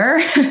your mother,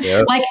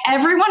 yep.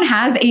 Everyone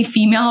has a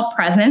female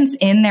presence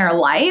in their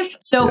life.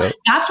 So yep.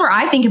 That's where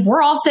I think if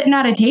we're all sitting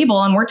at a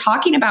table and we're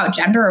talking about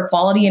gender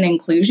equality and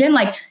inclusion,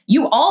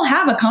 you all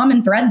have a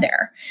common thread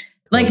there.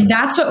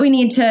 That's what we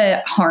need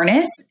to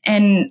harness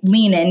and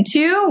lean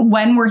into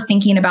when we're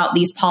thinking about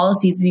these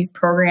policies, these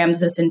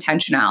programs, this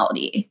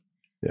intentionality.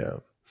 Yeah.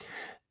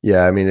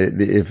 Yeah. I mean,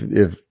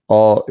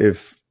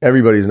 if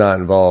everybody's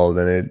not involved,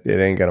 then it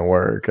ain't going to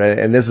work.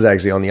 And this is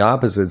actually on the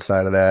opposite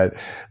side of that.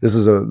 This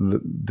is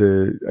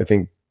I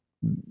think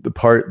the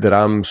part that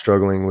I'm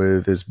struggling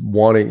with is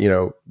wanting,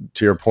 to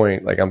your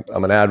point,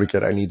 I'm an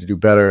advocate. I need to do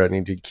better. I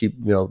need to keep,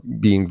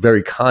 being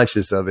very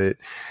conscious of it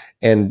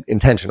and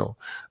intentional,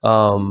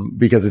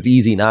 because it's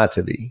easy not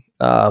to be.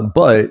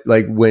 But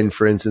when,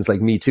 for instance,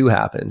 Me Too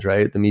happened,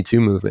 right? The Me Too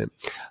movement,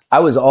 I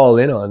was all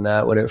in on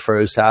that when it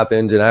first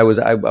happened. And I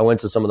went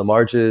to some of the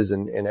marches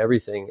and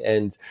everything.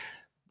 And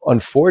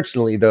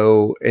unfortunately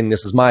though, and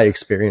this is my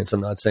experience,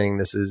 I'm not saying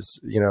this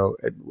is,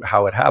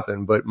 how it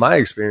happened, but my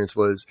experience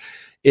was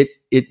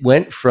it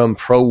went from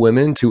pro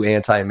women to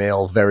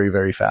anti-male very,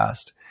 very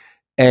fast.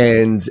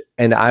 And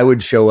I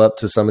would show up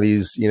to some of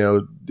these,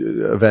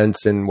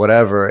 events and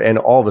whatever, and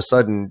all of a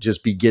sudden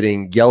just be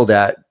getting yelled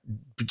at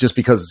just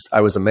because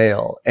I was a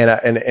male. And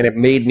it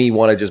made me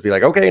want to just be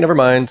like, okay, never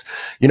mind.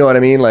 You know what I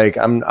mean?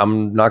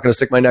 I'm not going to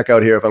stick my neck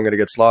out here if I'm going to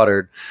get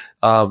slaughtered,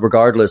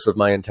 regardless of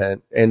my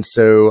intent. And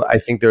so I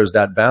think there's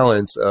that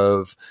balance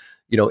of,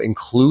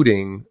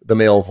 including the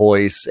male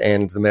voice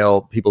and the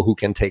male people who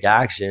can take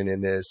action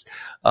in this,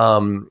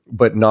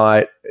 but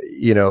not,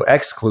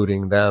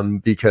 excluding them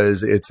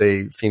because it's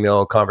a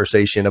female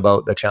conversation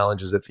about the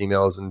challenges that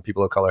females and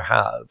people of color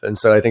have. And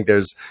so I think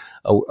there's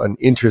an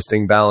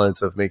interesting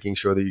balance of making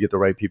sure that you get the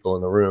right people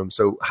in the room.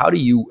 So how do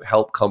you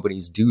help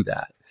companies do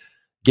that?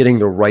 Getting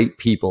the right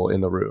people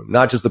in the room,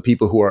 not just the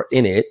people who are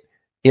in it,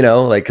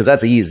 because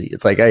that's easy.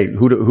 It's like, hey,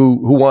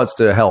 who wants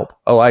to help?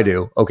 Oh, I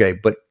do. Okay.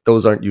 But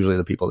those aren't usually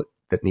the people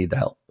that need the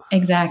help.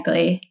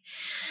 Exactly.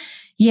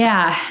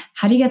 Yeah.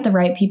 How do you get the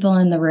right people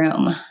in the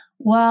room?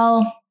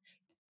 Well,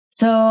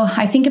 so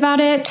I think about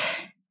it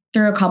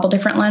through a couple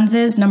different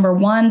lenses. Number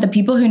one, the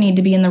people who need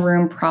to be in the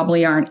room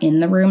probably aren't in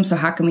the room. So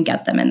how can we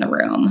get them in the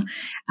room?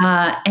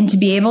 And to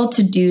be able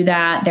to do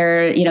that,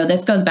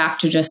 this goes back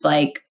to just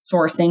like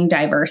sourcing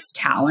diverse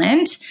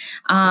talent.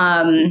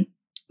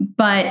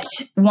 But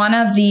one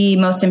of the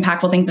most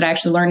impactful things that I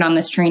actually learned on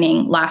this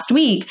training last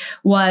week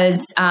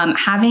was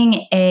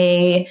having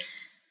a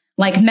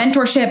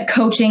mentorship,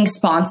 coaching,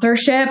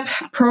 sponsorship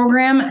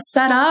program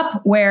set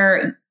up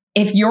where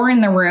if you're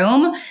in the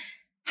room,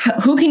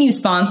 who can you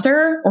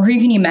sponsor or who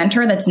can you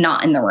mentor that's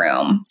not in the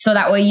room? So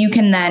that way you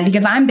can then,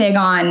 because I'm big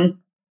on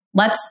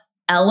let's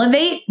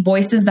elevate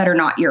voices that are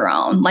not your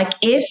own. Like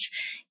if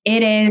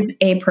it is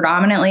a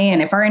predominantly,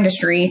 and if our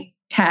industry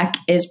tech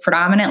is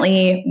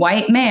predominantly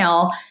white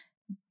male,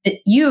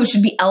 you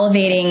should be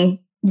elevating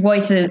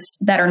voices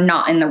that are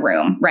not in the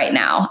room right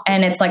now.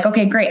 And it's like,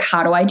 okay, great.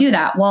 How do I do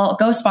that? Well,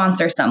 go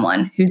sponsor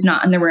someone who's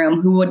not in the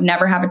room, who would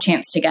never have a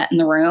chance to get in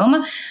the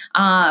room.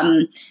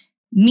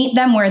 Meet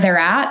them where they're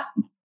at.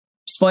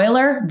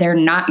 Spoiler, you're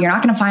not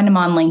going to find them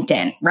on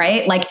LinkedIn,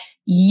 right? Like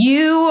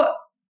your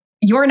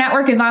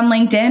network is on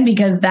LinkedIn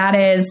because that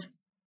is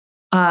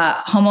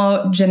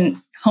homogeneous.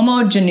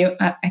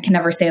 I can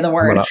never say the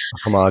word.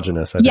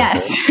 Homogenous.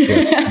 Yes.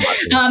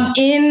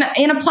 In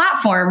a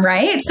platform,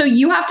 right? So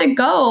you have to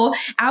go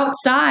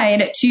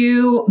outside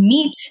to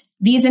meet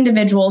these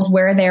individuals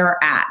where they're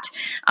at.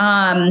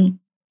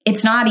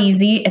 It's not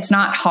easy. It's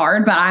not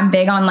hard, but I'm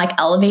big on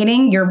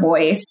elevating your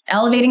voice,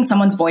 elevating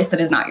someone's voice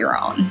that is not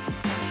your own.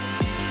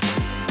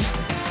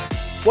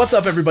 What's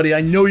up, everybody?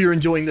 I know you're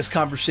enjoying this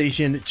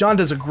conversation. John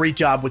does a great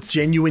job with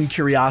genuine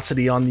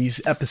curiosity on these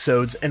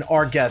episodes, and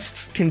our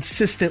guests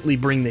consistently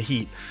bring the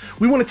heat.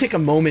 We want to take a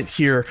moment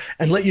here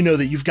and let you know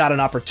that you've got an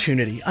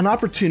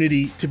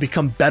opportunity to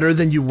become better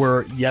than you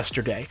were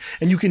yesterday.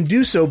 And you can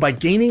do so by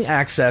gaining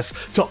access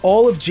to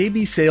all of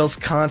JB Sales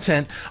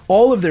content.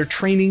 All of their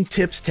training,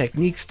 tips,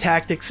 techniques,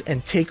 tactics,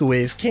 and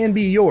takeaways can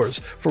be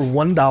yours for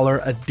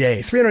 $1 a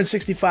day.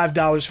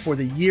 $365 for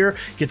the year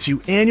gets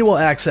you annual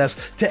access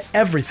to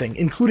everything,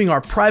 including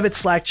our private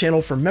Slack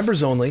channel for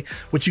members only,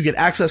 which you get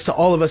access to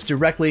all of us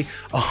directly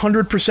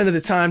 100% of the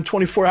time,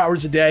 24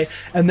 hours a day.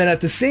 And then at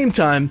the same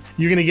time,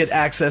 you're going to get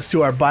access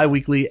to our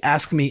bi-weekly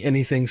Ask Me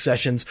Anything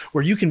sessions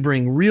where you can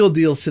bring real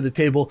deals to the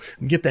table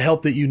and get the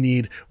help that you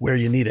need where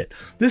you need it.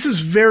 This is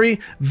very,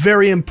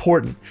 very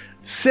important.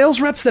 Sales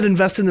reps that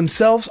invest in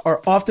themselves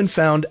are often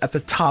found at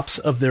the tops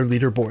of their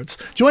leaderboards.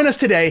 Join us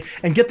today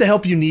and get the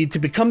help you need to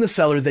become the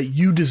seller that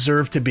you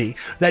deserve to be.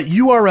 That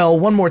URL,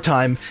 one more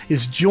time,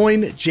 is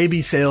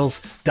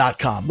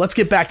joinjbsales.com. Let's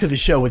get back to the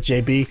show with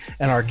JB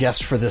and our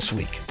guest for this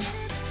week.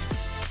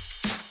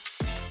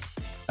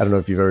 I don't know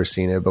if you've ever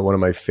seen it, but one of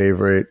my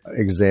favorite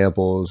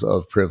examples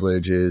of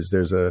privilege is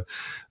there's a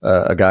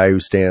guy who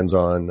stands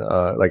on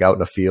out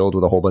in a field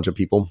with a whole bunch of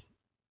people,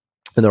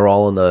 and they're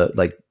all in the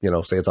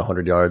say it's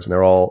 100 yards, and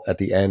they're all at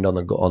the end on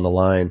the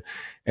line,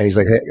 and he's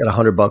like, "Hey, I got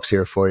 $100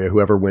 here for you.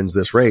 Whoever wins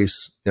this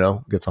race,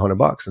 gets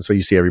 $100." And so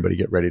you see everybody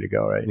get ready to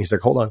go, right? And he's like,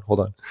 "Hold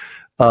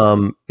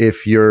on.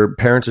 If your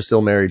parents are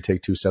still married,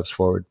 take 2 steps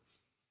forward.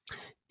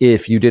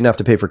 If you didn't have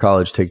to pay for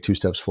college, take 2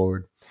 steps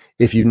forward.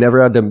 If you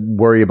never had to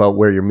worry about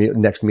where your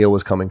next meal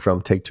was coming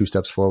from, take 2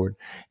 steps forward."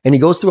 And he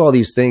goes through all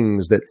these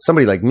things that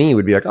somebody like me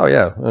would be like, "Oh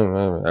yeah,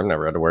 I've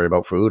never had to worry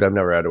about food. I've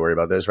never had to worry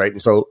about this." Right.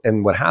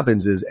 And what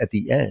happens is at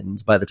the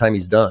end, by the time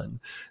he's done,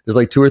 there's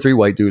 2 or 3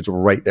 white dudes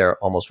right there,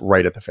 almost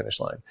right at the finish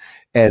line,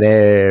 and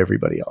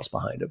everybody else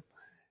behind him.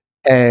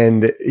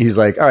 And he's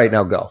like, "All right,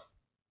 now go.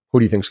 Who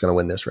do you think is going to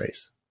win this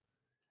race?"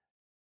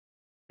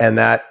 And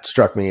that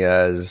struck me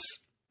as,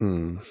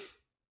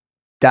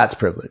 that's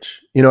privilege.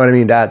 You know what I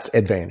mean? That's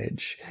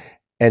advantage.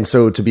 And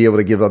so to be able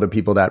to give other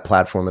people that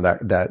platform and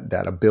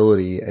that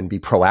ability and be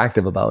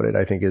proactive about it,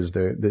 I think is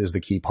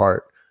the key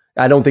part.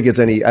 I don't think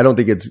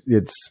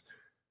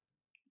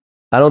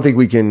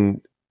we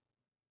can,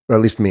 or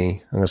at least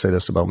me, I'm going to say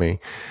this about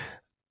me.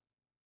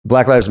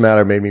 Black Lives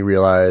Matter made me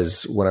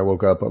realize when I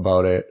woke up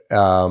about it,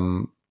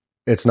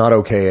 it's not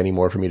okay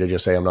anymore for me to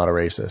just say I'm not a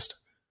racist.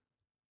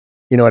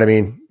 You know what I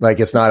mean?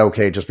 It's not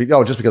okay just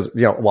because,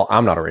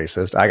 I'm not a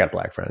racist. I got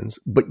black friends.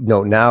 But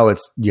no, now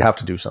you have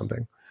to do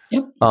something.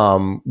 Yep.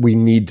 We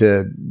need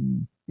to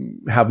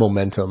have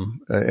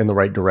momentum in the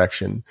right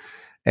direction.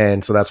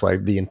 And so that's why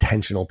the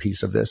intentional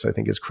piece of this, I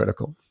think, is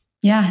critical.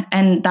 Yeah.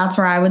 And that's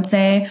where I would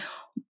say,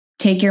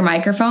 take your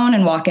microphone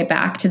and walk it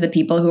back to the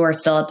people who are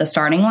still at the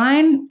starting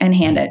line and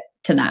hand it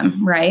to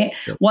them, right?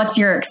 Yep. What's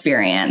your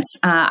experience?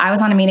 I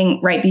was on a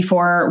meeting right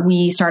before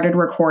we started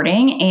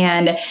recording,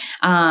 and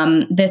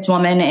this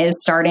woman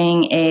is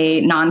starting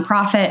a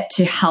nonprofit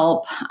to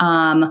help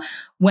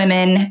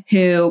women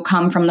who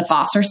come from the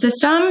foster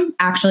system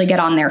actually get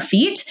on their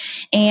feet.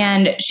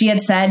 And she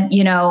had said,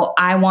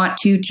 I want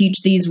to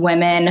teach these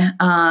women.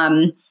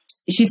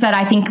 She said,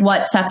 I think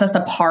what sets us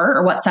apart,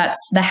 or what sets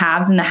the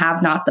haves and the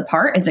have-nots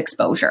apart, is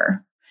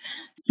exposure.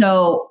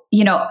 So,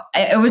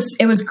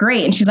 it was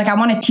great. And she's like, I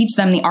want to teach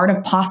them the art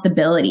of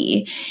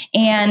possibility.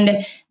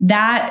 And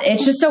that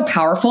it's just so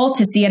powerful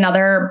to see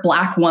another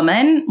Black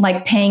woman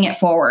like paying it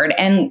forward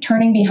and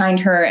turning behind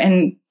her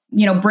and,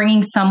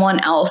 bringing someone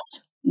else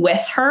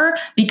with her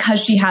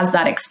because she has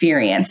that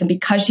experience and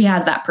because she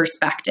has that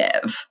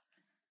perspective.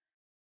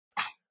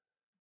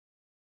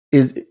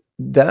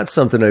 That's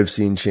something I've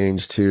seen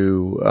change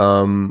too.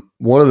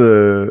 One of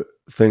the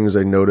things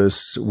I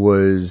noticed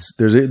was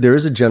there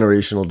is a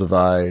generational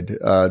divide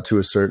to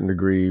a certain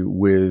degree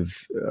with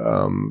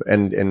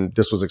and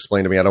this was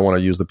explained to me. I don't want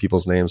to use the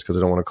people's names because I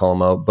don't want to call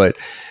them out, but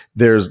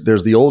there's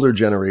the older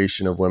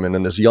generation of women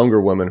and this younger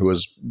woman who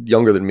was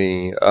younger than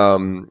me.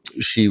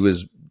 She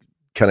was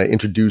kind of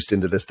introduced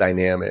into this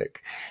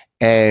dynamic.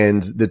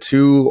 And the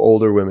two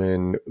older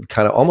women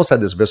kind of almost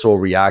had this visceral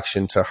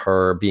reaction to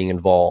her being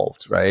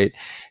involved, right?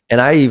 And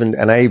I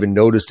even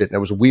noticed it, and it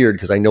was weird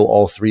because I know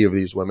all three of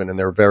these women, and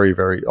they're very,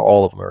 very,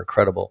 all of them are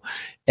incredible.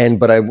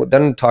 But I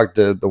then talked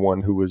to the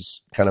one who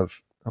was kind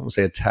of, I won't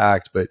say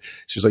attacked, but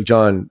she's like,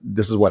 John,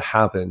 this is what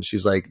happened.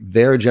 She's like,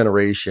 their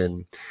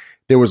generation,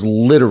 there was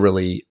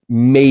literally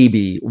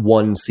maybe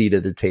one seat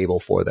at the table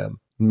for them,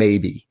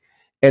 maybe.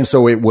 And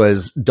so it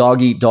was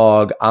dog eat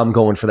dog. I'm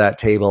going for that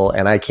table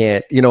and I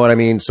can't, you know what I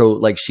mean? So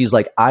like, she's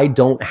like, I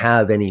don't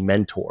have any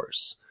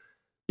mentors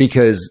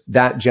because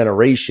that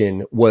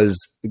generation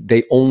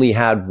they only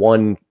had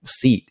one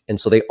seat.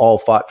 And so they all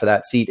fought for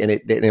that seat, and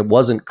it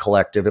wasn't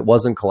collective. It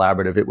wasn't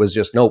collaborative. It was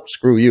just, nope,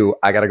 screw you.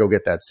 I got to go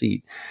get that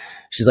seat.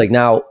 She's like,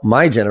 now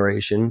my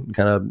generation,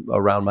 kind of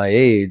around my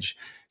age,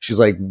 she's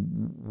like,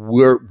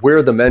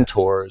 we're the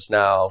mentors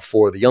now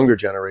for the younger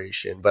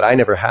generation, but I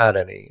never had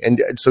any.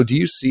 And so do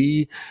you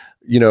see,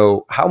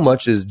 how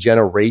much is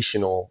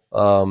generational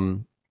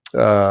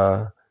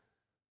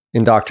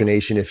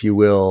indoctrination, if you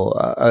will,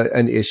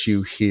 an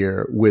issue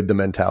here with the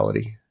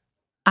mentality?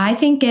 I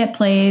think it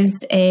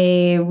plays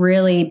a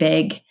really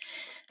big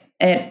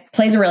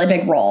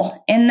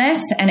role in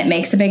this, and it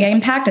makes a big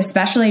impact,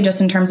 especially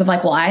just in terms of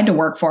like, well, I had to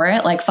work for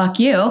it. Like, fuck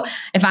you.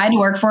 If I had to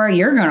work for it,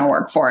 you're going to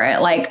work for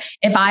it. Like,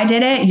 if I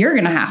did it, you're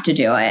going to have to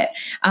do it.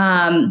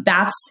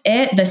 That's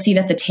it. The seat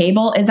at the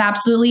table is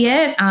absolutely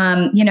it.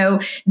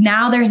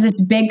 Now there's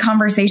this big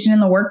conversation in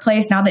the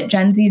workplace now that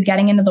Gen Z is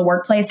getting into the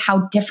workplace,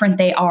 how different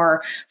they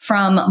are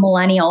from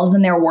millennials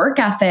and their work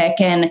ethic.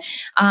 And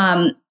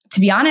to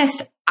be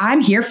honest,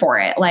 I'm here for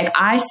it. Like,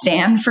 I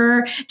stand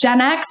for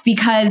Gen X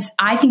because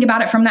I think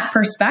about it from that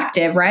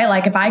perspective, right?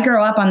 Like, if I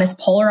grow up on this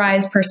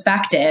polarized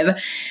perspective,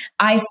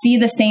 I see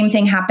the same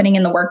thing happening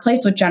in the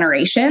workplace with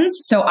generations.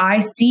 So I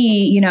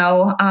see,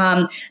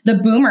 the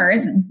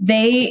boomers,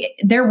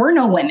 there were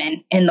no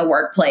women in the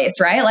workplace,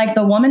 right? Like,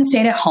 the woman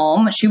stayed at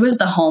home. She was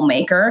the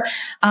homemaker.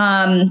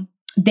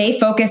 They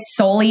focused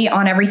solely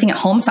on everything at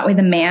home. So that way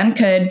the man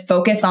could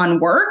focus on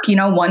work,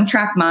 one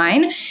track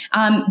mind.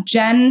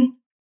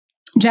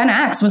 Gen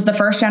X was the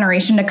first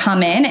generation to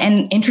come in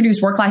and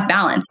introduce work-life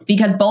balance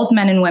because both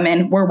men and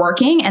women were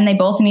working and they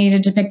both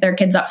needed to pick their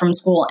kids up from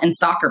school and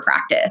soccer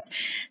practice.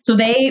 So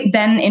they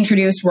then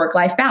introduced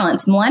work-life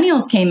balance.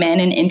 Millennials came in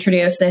and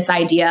introduced this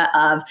idea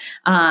of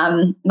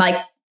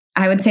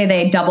I would say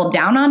they doubled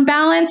down on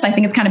balance. I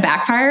think it's kind of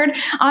backfired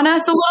on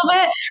us a little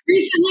bit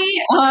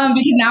recently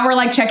because now we're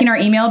like checking our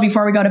email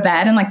before we go to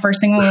bed and like first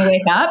thing when we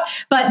wake up.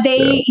 But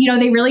they,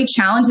 they really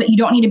challenge that you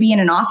don't need to be in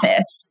an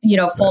office,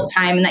 full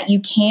time, and that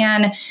you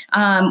can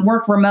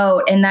work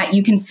remote and that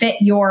you can fit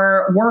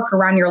your work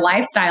around your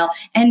lifestyle.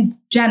 And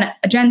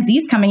Gen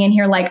Z's coming in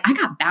here like, I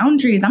got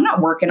boundaries. I'm not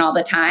working all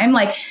the time.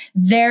 Like,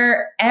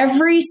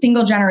 every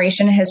single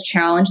generation has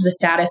challenged the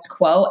status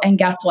quo. And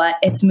guess what?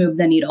 It's moved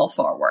the needle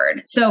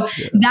forward. So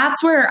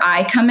that's where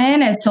I come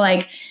in, is to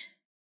like,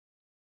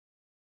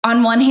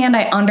 on one hand,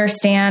 I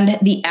understand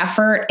the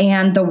effort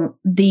and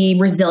the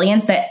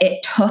resilience that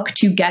it took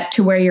to get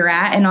to where you're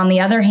at. And on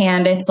the other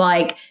hand, it's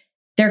like,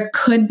 there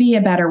could be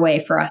a better way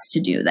for us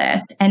to do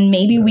this. And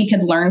maybe we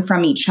could learn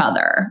from each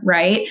other,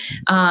 right?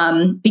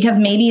 Because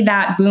maybe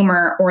that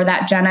boomer or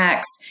that Gen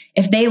X,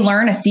 if they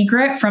learn a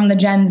secret from the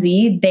Gen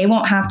Z, they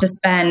won't have to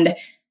spend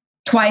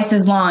twice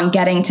as long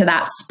getting to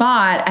that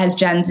spot as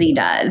Gen Z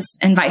does,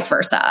 and vice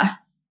versa.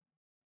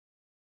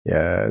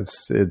 Yeah,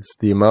 it's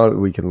the amount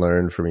we can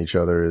learn from each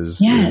other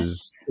is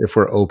if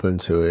we're open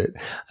to it.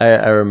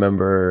 I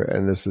remember,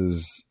 and this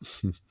is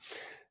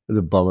it's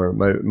a bummer.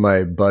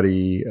 My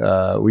buddy,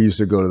 we used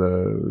to go to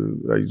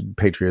the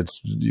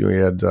Patriots. We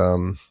had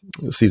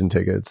season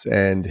tickets,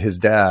 and his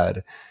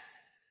dad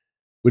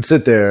would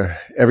sit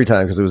there every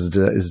time because it was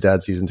his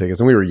dad's season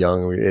tickets, and we were young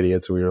and we were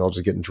idiots, and we were all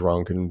just getting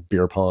drunk and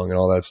beer pong and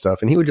all that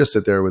stuff. And he would just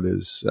sit there with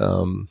his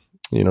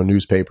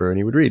newspaper, and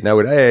he would read, and I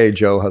would, hey,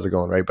 Joe, how's it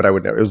going? Right. But I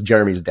would know it was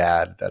Jeremy's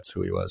dad. That's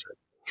who he was.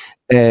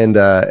 Right? And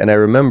I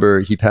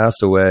remember he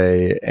passed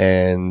away,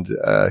 and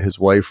his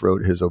wife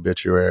wrote his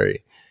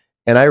obituary,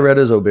 and I read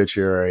his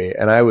obituary,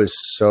 and I was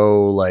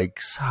so like,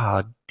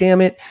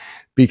 damn it.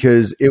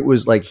 Because it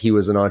was like he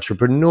was an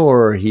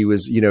entrepreneur. He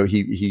was,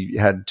 he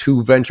had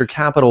 2 venture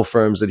capital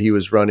firms that he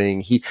was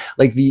running. He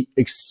like the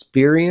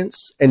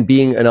experience and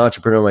being an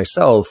entrepreneur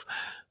myself.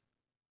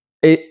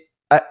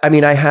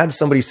 I had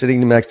somebody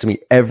sitting next to me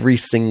every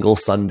single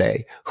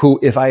Sunday who,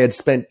 if I had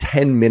spent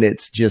 10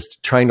 minutes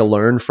just trying to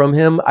learn from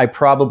him, I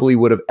probably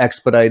would have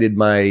expedited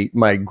my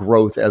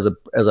growth as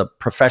a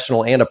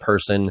professional and a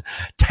person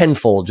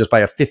tenfold just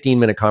by a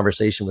 15-minute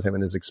conversation with him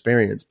and his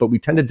experience. But we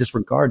tend to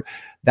disregard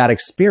that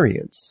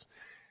experience.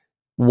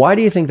 Why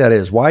do you think that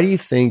is? Why do you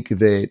think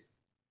that,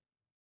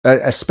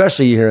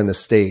 especially here in the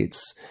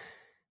States,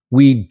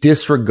 we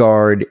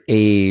disregard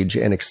age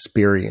and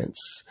experience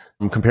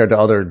compared to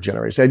other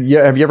generations?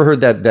 Have you ever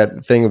heard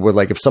that thing where,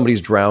 like, if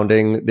somebody's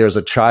drowning, there's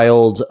a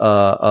child,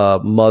 a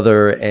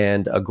mother,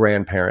 and a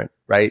grandparent,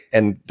 right?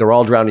 And they're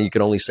all drowning. You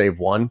can only save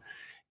one.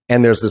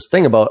 And there's this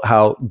thing about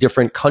how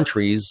different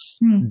countries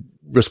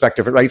respect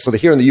different, right? So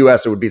here in the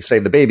US, it would be to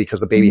save the baby because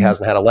the baby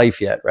hasn't had a life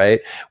yet,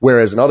 right?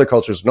 Whereas in other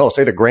cultures, no,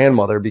 say the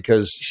grandmother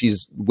because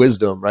she's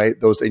wisdom, right?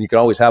 And you can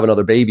always have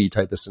another baby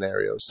type of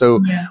scenario.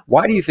 So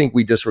why do you think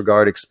we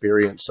disregard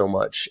experience so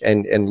much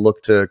and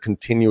look to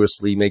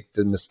continuously make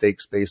the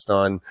mistakes based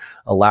on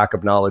a lack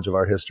of knowledge of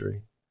our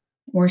history?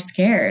 We're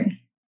scared.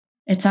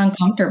 It's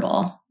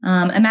uncomfortable.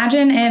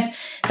 Imagine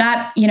if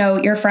that,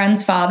 your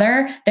friend's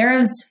father,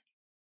 there's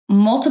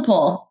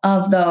multiple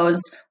of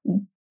those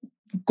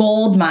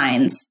gold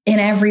mines in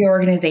every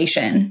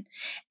organization,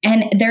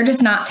 and they're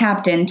just not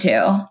tapped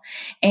into.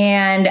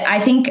 And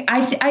I think,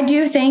 I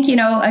do think,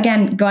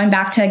 again, going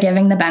back to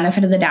giving the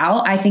benefit of the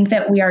doubt, I think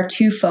that we are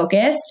too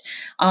focused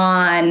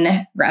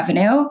on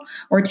revenue.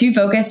 We're too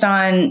focused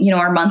on,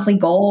 our monthly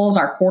goals,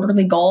 our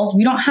quarterly goals.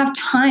 We don't have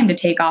time to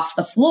take off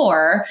the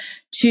floor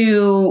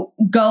to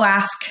go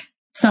ask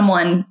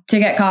someone to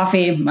get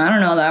coffee. I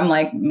don't know. I'm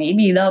like,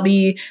 maybe they'll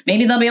be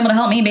able to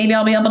help me. Maybe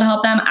I'll be able to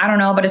help them. I don't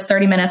know, but it's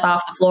 30 minutes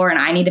off the floor and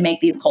I need to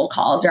make these cold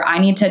calls, or I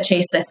need to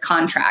chase this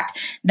contract.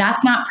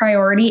 That's not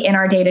priority in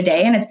our day to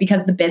day. And it's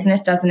because the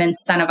business doesn't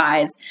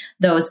incentivize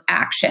those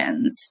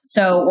actions.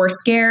 So we're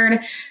scared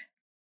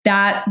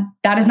that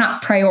is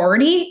not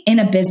priority in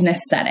a business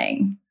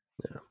setting.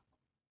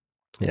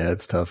 Yeah,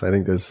 it's tough. I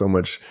think there's so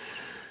much.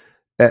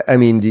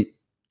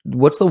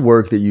 What's the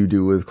work that you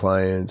do with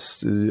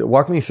clients?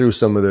 Walk me through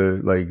some of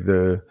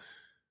the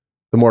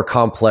more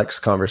complex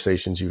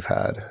conversations you've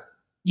had.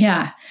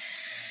 Yeah.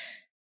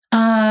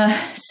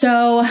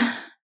 So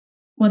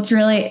what's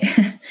really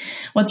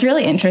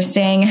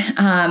interesting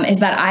is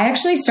that I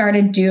actually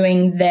started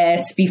doing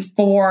this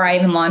before I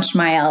even launched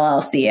my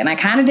LLC, and I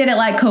kind of did it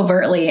like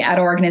covertly at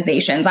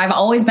organizations. I've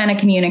always been a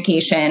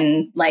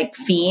communication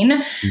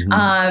fiend.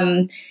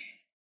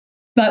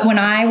 But when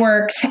I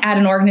worked at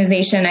an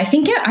organization, I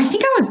think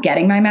I was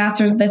getting my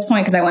master's at this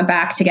point because I went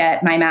back to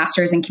get my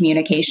master's in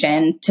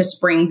communication to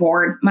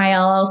springboard my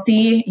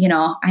LLC.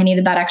 I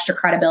needed that extra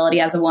credibility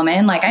as a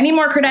woman. Like, I need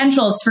more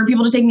credentials for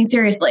people to take me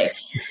seriously,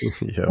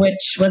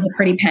 which was a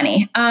pretty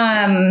penny.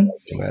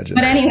 Imagine.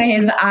 But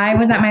anyways, I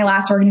was at my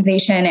last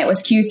organization. It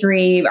was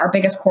Q3, our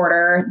biggest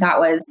quarter. That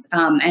was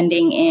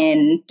ending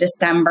in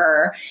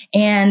December,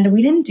 and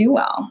we didn't do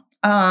well.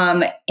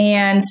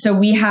 And so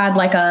we had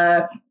like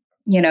a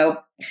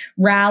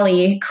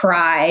rally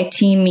cry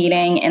team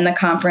meeting in the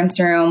conference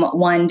room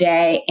one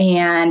day.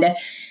 And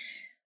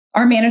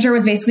our manager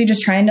was basically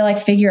just trying to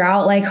figure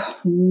out why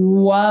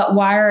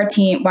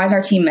is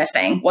our team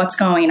missing? What's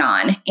going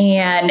on?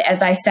 And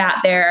as I sat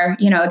there,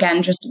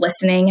 again, just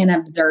listening and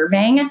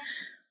observing,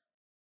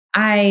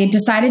 I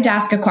decided to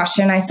ask a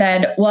question. I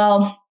said,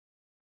 well,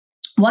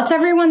 what's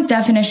everyone's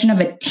definition of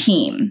a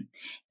team?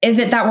 Is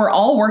it that we're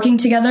all working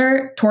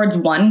together towards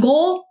one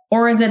goal?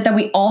 Or is it that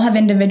we all have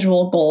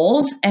individual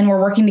goals and we're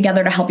working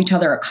together to help each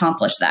other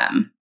accomplish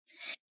them?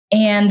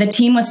 And the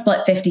team was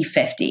split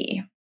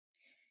 50-50.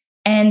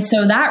 And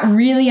so that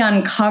really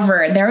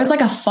uncovered, there was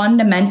a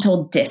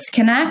fundamental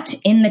disconnect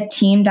in the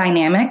team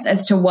dynamics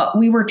as to what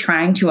we were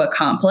trying to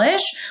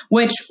accomplish,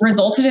 which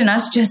resulted in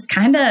us just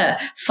kind of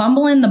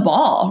fumbling the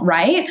ball,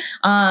 right?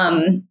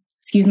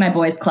 Excuse my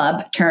boys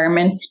club term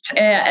and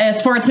a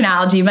sports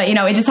analogy, but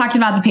we just talked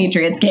about the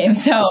Patriots game.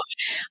 So,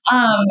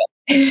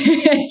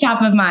 it's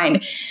top of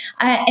mind.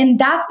 And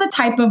that's the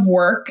type of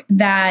work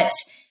that's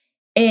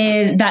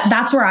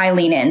where I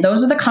lean in.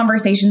 Those are the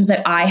conversations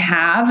that I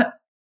have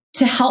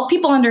to help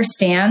people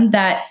understand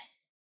that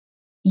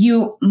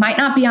you might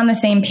not be on the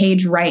same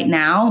page right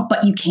now,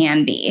 but you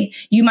can be.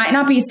 You might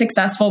not be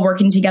successful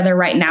working together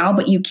right now,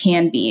 but you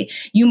can be.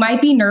 You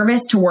might be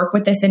nervous to work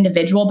with this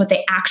individual, but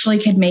they actually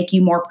could make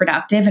you more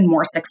productive and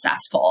more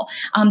successful.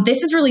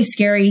 This is really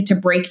scary to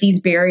break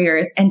these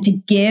barriers and to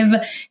give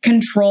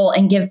control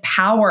and give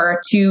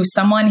power to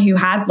someone who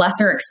has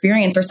lesser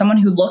experience or someone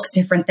who looks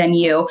different than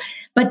you.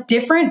 But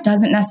different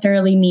doesn't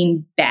necessarily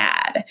mean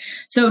bad.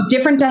 So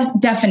different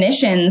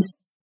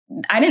definitions,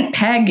 I didn't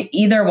peg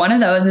either one of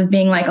those as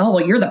being like, oh,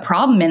 well, you're the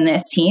problem in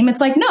this team. It's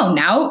like, no,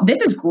 now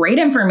this is great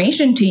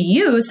information to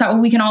use so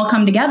we can all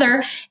come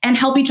together and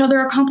help each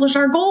other accomplish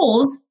our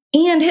goals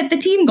and hit the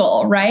team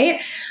goal,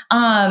 right?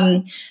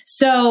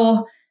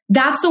 So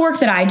that's the work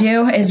that I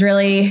do, is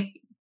really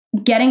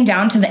getting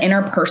down to the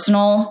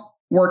interpersonal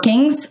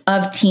workings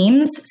of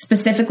teams,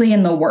 specifically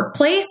in the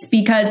workplace,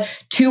 because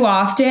too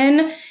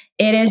often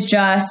it is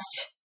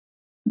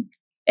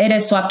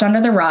swept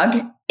under the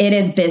rug. It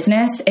is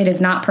business. It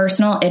is not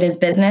personal. It is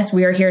business.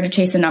 We are here to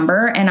chase a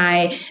number. And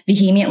I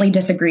vehemently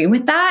disagree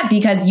with that,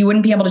 because you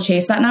wouldn't be able to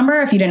chase that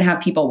number if you didn't have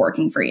people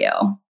working for you.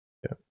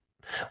 Yeah.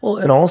 Well,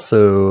 and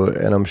also,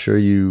 and I'm sure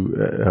you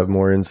have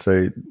more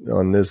insight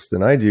on this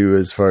than I do,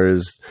 as far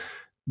as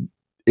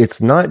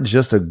it's not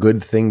just a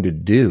good thing to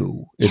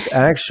do. It's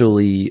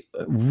actually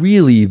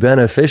really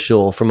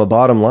beneficial from a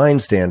bottom line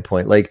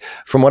standpoint. Like,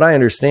 from what I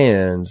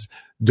understand,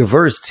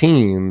 diverse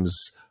teams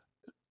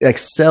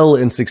excel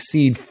and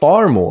succeed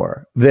far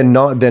more than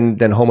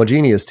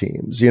homogeneous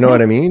teams. You know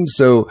what I mean?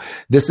 So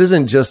this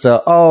isn't just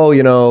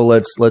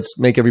let's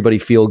make everybody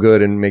feel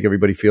good and make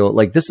everybody feel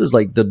like, this is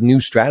like the new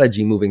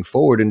strategy moving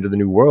forward into the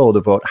new world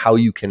about how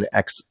you can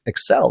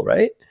excel,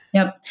 right?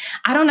 Yep.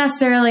 I don't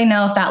necessarily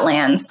know if that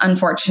lands,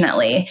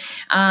 unfortunately.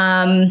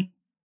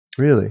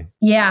 Really?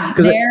 Yeah.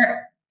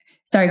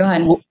 Sorry, go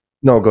ahead. Well,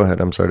 no, go ahead.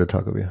 I'm sorry to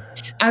talk over you.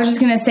 I was just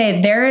going to say,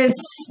 there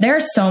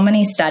are so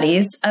many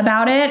studies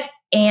about it,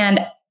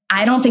 and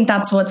I don't think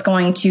that's what's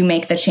going to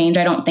make the change.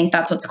 I don't think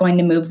that's what's going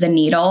to move the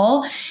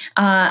needle.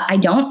 I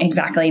don't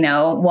exactly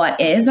know what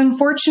is,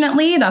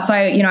 unfortunately. That's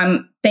why,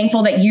 I'm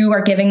thankful that you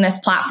are giving this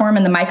platform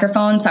and the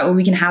microphone so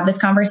we can have this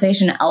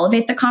conversation,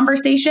 elevate the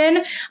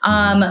conversation.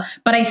 But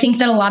I think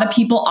that a lot of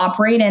people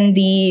operate in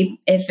the,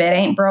 if it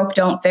ain't broke,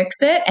 don't fix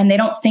it. And they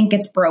don't think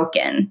it's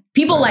broken.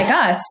 People like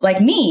us, like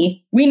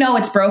me, we know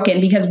it's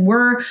broken because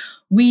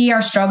we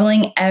are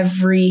struggling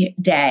every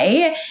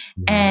day,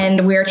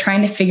 and we're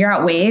trying to figure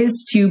out ways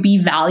to be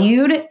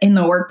valued in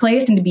the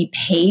workplace and to be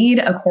paid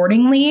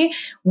accordingly.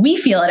 We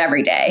feel it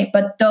every day,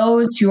 but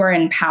those who are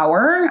in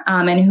power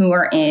and who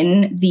are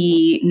in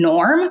the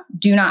norm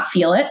do not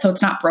feel it. So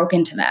it's not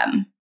broken to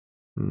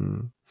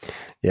them.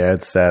 Yeah,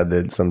 it's sad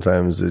that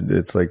sometimes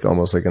it's like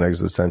almost like an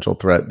existential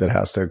threat that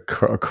has to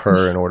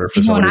occur in order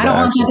for somebody to I don't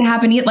want that to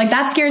happen either. Like,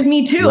 that scares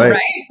me too, right?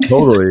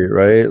 Totally,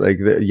 right? Like,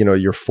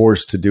 you're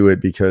forced to do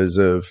it because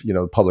of,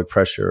 public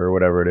pressure or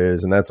whatever it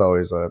is. And that's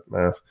always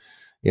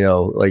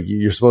like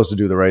you're supposed to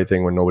do the right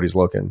thing when nobody's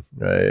looking,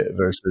 right?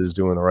 Versus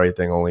doing the right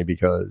thing only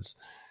because.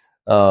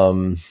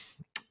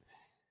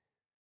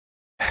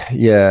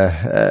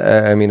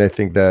 Yeah, I mean, I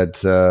think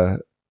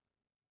that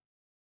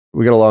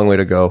we got a long way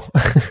to go.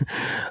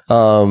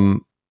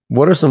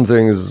 What are some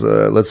things,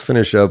 let's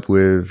finish up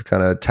with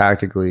kind of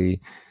tactically,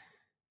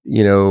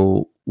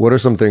 what are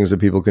some things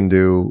that people can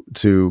do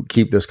to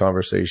keep this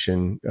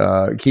conversation,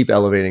 keep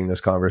elevating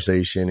this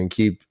conversation, and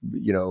keep,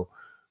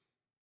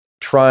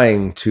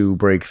 trying to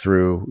break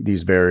through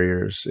these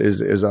barriers?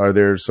 Are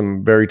there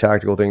some very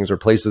tactical things or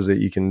places that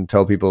you can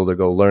tell people to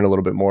go learn a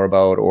little bit more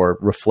about or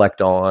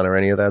reflect on, or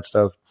any of that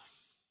stuff?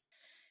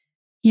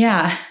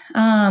 Yeah.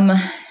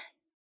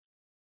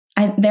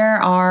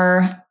 There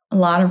are a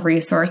lot of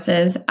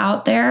resources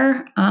out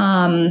there.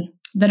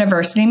 The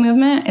diversity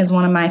movement is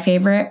one of my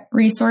favorite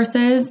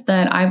resources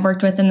that I've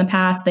worked with in the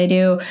past. They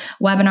do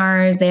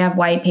webinars, they have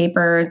white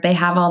papers, they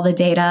have all the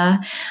data.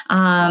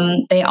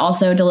 They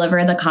also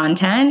deliver the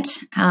content.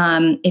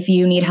 If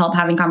you need help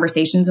having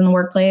conversations in the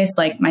workplace,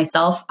 like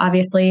myself,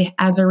 obviously,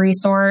 as a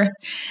resource.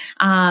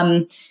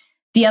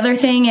 The other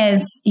thing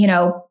is,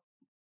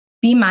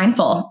 be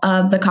mindful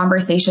of the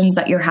conversations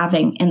that you're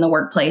having in the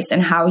workplace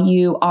and how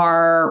you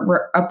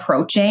are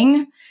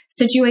approaching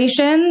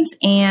situations,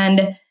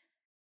 and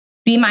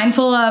be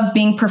mindful of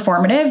being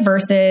performative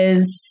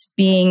versus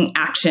being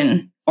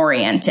action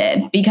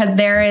oriented, because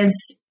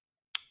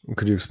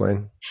Could you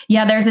explain?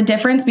 Yeah, there's a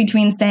difference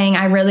between saying,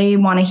 I really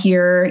want to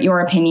hear your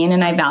opinion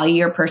and I value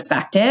your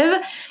perspective,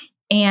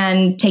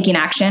 and taking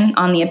action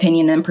on the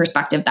opinion and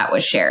perspective that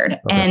was shared.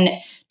 Okay. And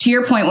to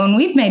your point, when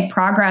we've made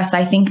progress,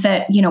 I think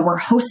that, we're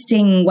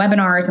hosting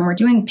webinars and we're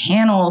doing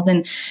panels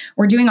and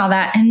we're doing all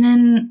that. And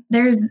then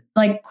there's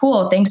like,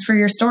 cool, thanks for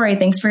your story.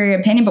 Thanks for your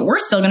opinion, but we're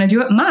still going to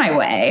do it my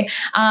way.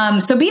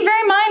 So be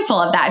very mindful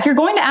of that. If you're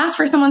going to ask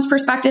for someone's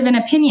perspective and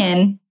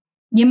opinion,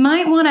 you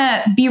might want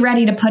to be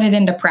ready to put it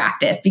into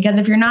practice, because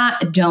if you're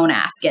not, don't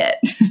ask it.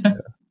 Yeah.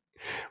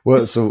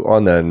 Well, so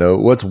on that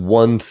note, what's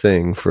one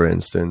thing, for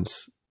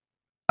instance,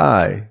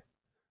 I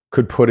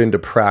could put into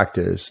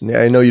practice?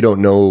 I know you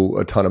don't know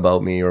a ton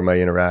about me or my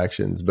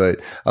interactions, but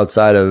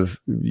outside of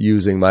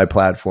using my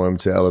platform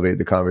to elevate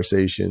the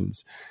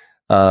conversations,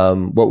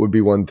 what would be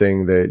one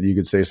thing that you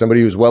could say,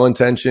 somebody who's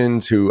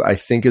well-intentioned, who I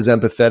think is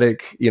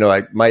empathetic?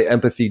 My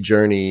empathy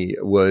journey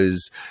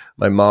was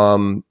my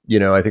mom.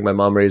 I think my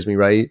mom raised me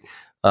right.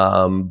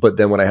 But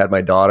then when I had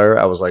my daughter,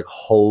 I was like,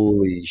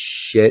 holy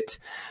shit.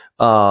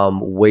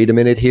 Wait a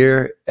minute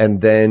here.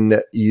 And then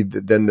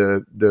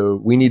the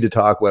We Need to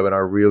Talk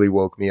webinar really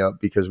woke me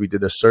up, because we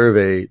did a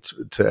survey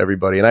to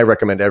everybody. And I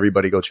recommend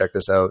everybody go check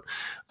this out.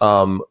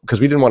 Cause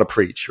we didn't want to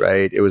preach,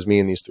 right? It was me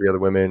and these 3 other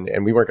women,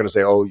 and we weren't going to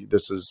say, oh,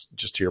 this is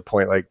just to your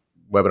point, like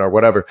webinar,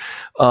 whatever.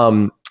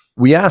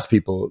 We asked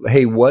people,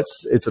 hey,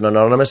 it's an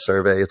anonymous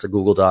survey. It's a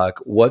Google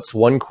Doc. What's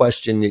one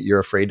question that you're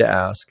afraid to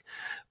ask?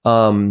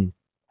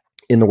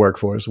 In the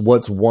workforce,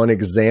 what's one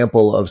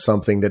example of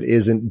something that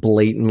isn't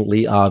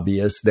blatantly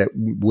obvious that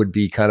would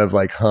be kind of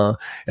like, huh?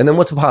 And then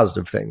what's a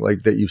positive thing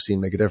like that you've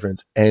seen make a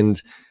difference? And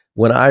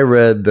when I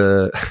read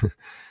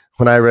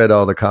when I read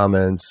all the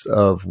comments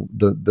of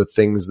the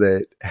things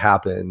that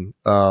happen,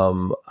 I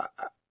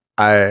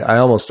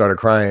almost started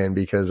crying,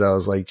 because I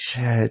was like,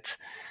 shit.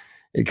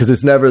 Because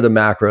it's never the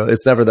macro,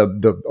 it's never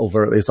the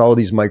overt, it's all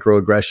these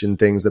microaggression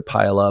things that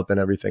pile up and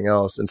everything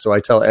else. And so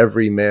I tell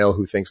every male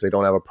who thinks they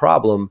don't have a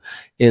problem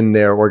in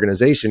their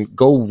organization,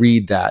 go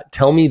read that.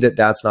 Tell me that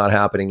that's not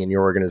happening in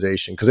your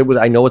organization. Because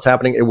I know it's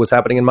happening. It was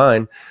happening in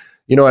mine.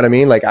 You know what I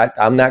mean? Like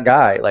I'm that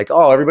guy, like,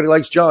 oh, everybody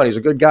likes John, he's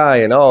a good guy.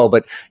 And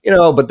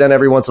but then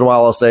every once in a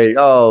while I'll say,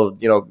 oh,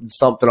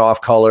 something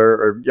off color,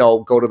 or,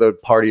 go to the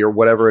party or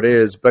whatever it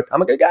is, but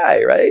I'm a good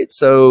guy. Right.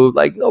 So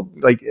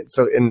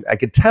and I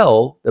could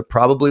tell that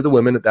probably the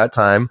women at that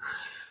time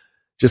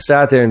just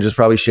sat there and just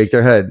probably shake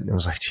their head. And I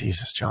was like,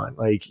 Jesus, John,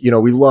 like,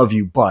 we love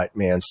you, but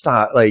man,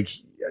 stop. Like,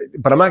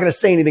 but I'm not going to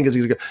say anything because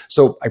he's good.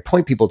 So I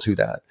point people to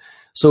that.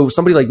 So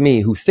somebody like me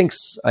who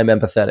thinks I'm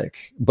empathetic,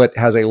 but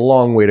has a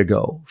long way to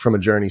go from a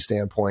journey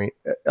standpoint,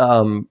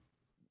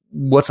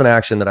 what's an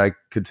action that I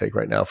could take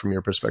right now from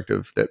your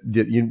perspective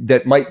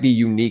that might be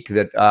unique,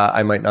 that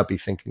I might not be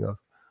thinking of?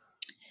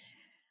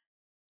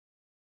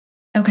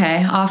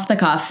 Okay, off the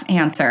cuff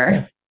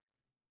answer.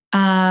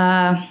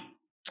 Yeah.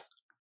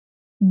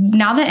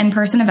 Now that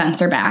in-person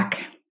events are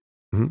back,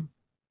 mm-hmm.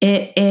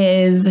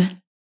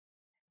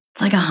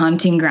 It's like a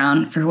hunting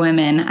ground for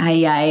women.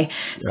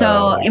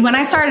 So when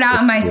I started out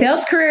in my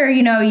sales career,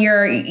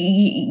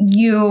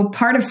 you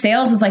part of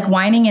sales is like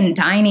wining and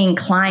dining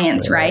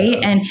clients,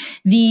 right? And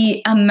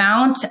the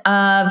amount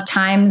of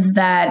times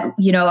that,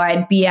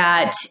 I'd be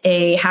at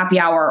a happy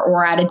hour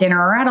or at a dinner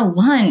or at a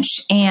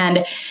lunch,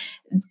 and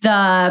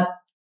the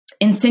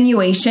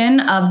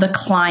insinuation of the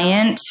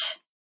client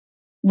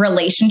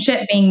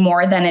relationship being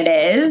more than it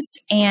is.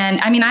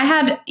 And I mean,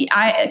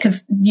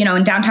 because,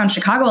 in downtown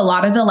Chicago, a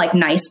lot of the like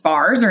nice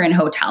bars are in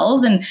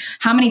hotels. And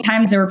how many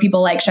times there were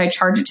people like, should I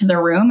charge it to the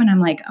room? And I'm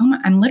like, oh,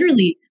 I'm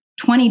literally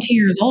 22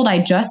 years old. I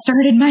just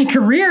started my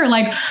career.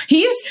 Like,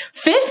 he's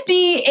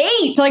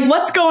 58. Like,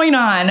 what's going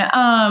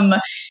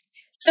on?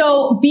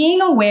 So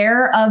being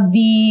aware of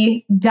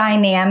the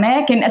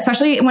dynamic, and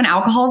especially when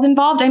alcohol is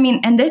involved. I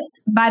mean, and this,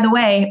 by the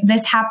way,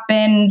 this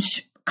happened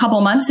a couple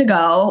months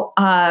ago,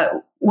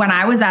 when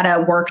I was at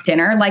a work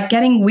dinner, like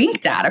getting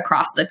winked at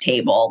across the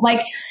table,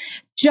 like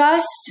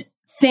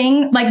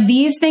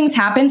these things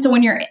happen. So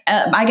when you're,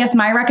 I guess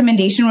my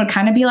recommendation would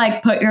kind of be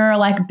like, put your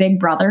like big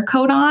brother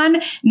coat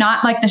on,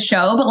 not like the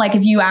show, but like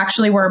if you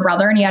actually were a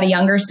brother and you had a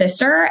younger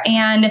sister,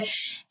 and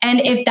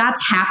if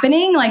that's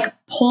happening, like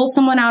pull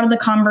someone out of the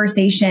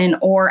conversation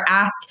or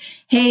ask,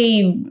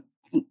 hey,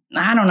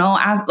 I don't know,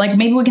 as like,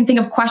 maybe we can think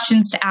of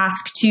questions to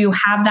ask to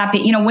have that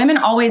be, women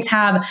always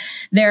have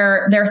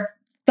their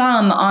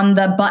thumb on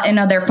the button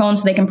of their phone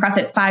so they can press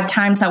it 5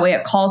 times. That way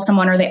it calls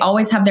someone, or they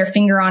always have their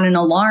finger on an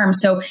alarm.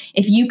 So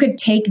if you could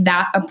take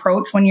that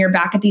approach when you're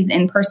back at these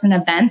in-person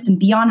events and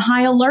be on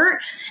high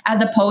alert,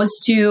 as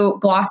opposed to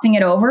glossing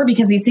it over,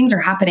 because these things are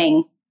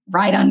happening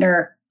right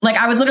under. Like,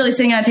 I was literally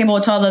sitting at a table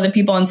with 12 other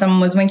people and someone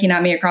was winking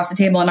at me across the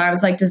table. And I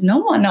was like, does no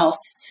one else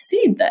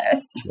see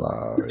this?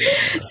 Wow, yeah.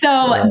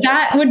 So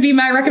that would be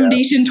my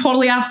recommendation,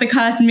 totally off the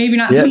cusp, maybe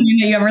not something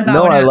that you ever thought.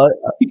 No, I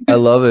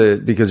love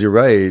it, because you're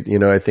right.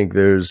 I think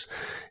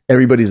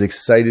everybody's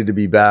excited to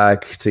be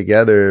back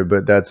together,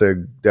 but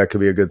that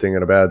could be a good thing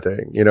and a bad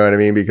thing. You know what I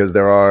mean? Because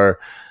there are,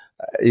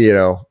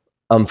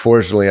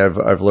 unfortunately,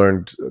 I've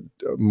learned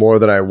more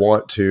than I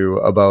want to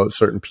about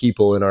certain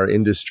people in our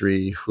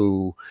industry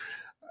who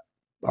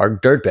are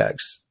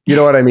dirtbags. You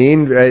know what I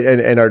mean?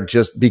 And are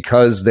just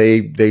because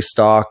they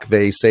stalk,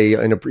 they say, you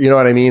know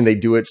what I mean? They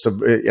do it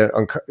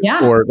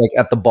or like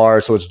at the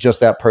bar. So it's just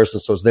that person.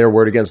 So it's their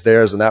word against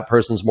theirs, and that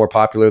person's more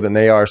popular than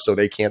they are, so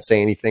they can't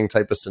say anything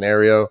type of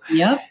scenario.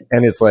 Yep.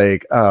 And it's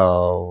like,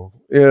 oh,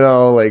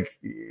 like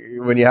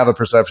when you have a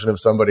perception of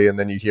somebody and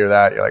then you hear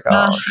that, you're like,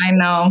 oh, I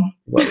know.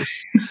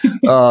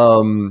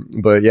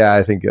 But yeah,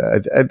 I think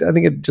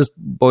it just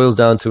boils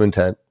down to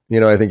intent.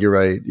 I think you're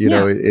right.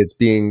 It's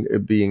being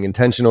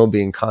intentional,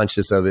 being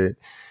conscious of it,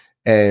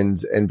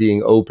 and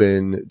being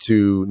open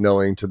to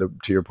knowing, to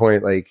your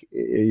point, like,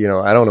 you know,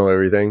 I don't know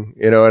everything,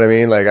 you know what I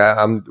mean? Like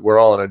we're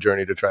all on a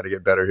journey to try to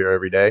get better here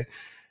every day.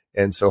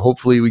 And so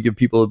hopefully we give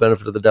people the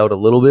benefit of the doubt a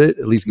little bit,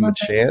 at least give them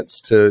a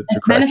chance to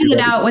benefit the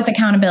doubt with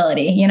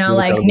accountability, you know,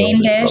 like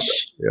main dish,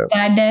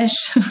 side dish.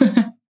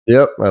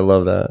 Yep. I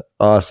love that.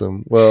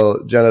 Awesome.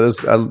 Well, Jenna,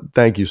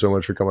 thank you so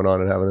much for coming on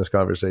and having this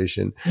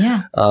conversation.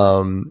 Yeah.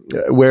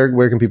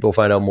 Where can people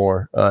find out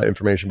more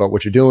information about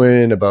what you're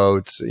doing,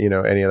 about, you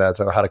know, any of that,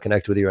 so how to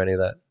connect with you or any of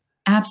that?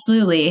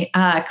 Absolutely.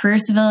 Career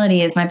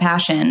civility is my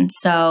passion.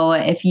 So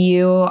if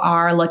you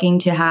are looking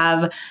to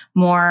have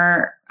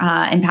more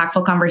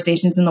impactful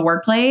conversations in the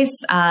workplace,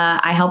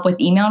 I help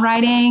with email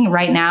writing.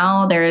 Right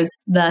now, there's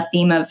the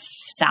theme of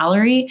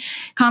salary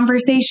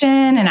conversation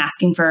and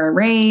asking for a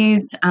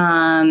raise.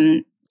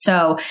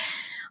 So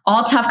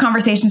all tough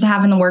conversations to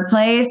have in the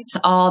workplace,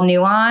 all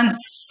nuanced,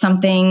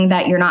 something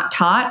that you're not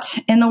taught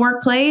in the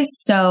workplace.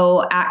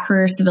 So at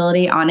Career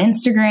Civility on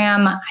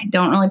Instagram, I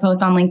don't really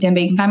post on LinkedIn,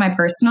 but you can find my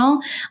personal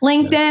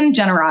LinkedIn,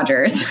 Jenna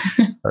Rogers.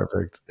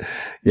 Perfect.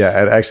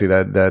 Yeah. And actually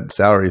that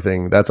salary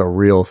thing, that's a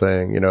real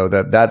thing. You know,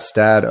 that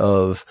stat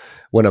of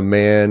when a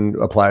man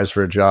applies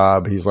for a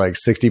job, he's like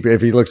 60,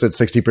 if he looks at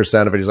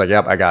 60% of it, he's like,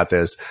 yep, I got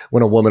this.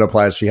 When a woman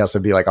applies, she has to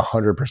be like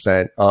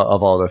 100%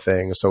 of all the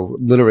things. So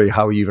literally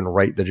how you even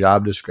write the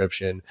job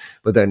description.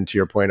 But then to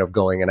your point of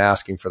going and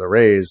asking for the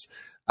raise,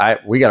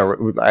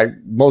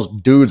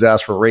 most dudes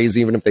ask for a raise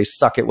even if they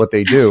suck at what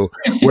they do,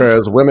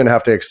 whereas women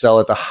have to excel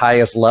at the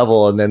highest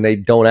level, and then they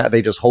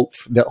just hope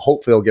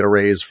they'll get a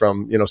raise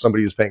from, you know,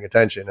 somebody who's paying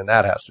attention, and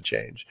that has to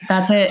change.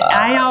 That's it.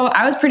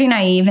 I was pretty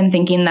naive in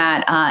thinking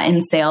that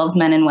in sales,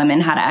 men and women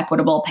had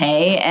equitable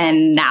pay,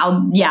 and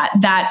now,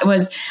 I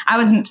was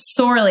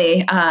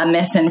sorely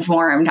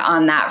misinformed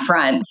on that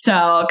front.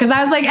 So, because I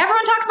was like,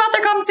 everyone talks about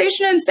their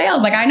compensation in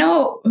sales, like I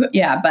know,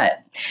 but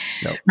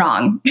nope.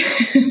 Wrong.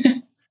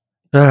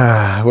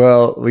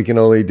 Well, we can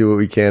only do what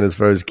we can as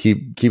far as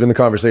keeping the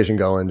conversation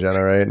going,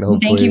 Jenna, right? And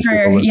hopefully, thank you for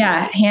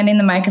handing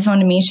the microphone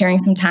to me, sharing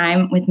some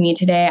time with me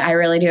today. I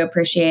really do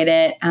appreciate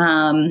it.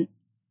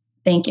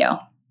 Thank you.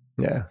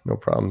 Yeah, no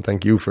problem.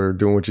 Thank you for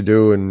doing what you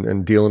do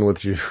and dealing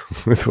with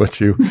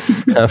what you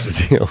have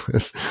to deal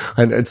with.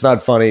 And it's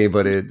not funny,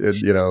 but it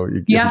you know,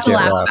 you have to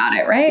laugh about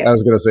it, right? I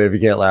was going to say, if you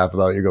can't laugh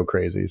about it, you go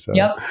crazy. So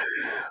yep.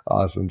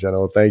 Awesome, Jenna.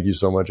 Well, thank you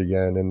so much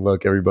again. And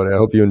look, everybody, I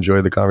hope you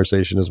enjoyed the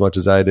conversation as much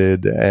as I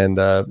did. And,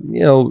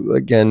 you know,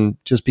 again,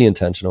 just be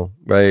intentional,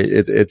 right?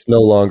 It's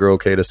no longer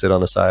okay to sit on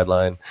the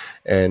sideline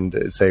and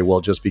say, well,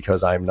 just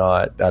because I'm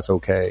not, that's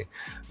okay.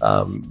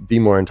 Be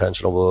more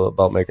intentional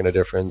about making a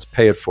difference.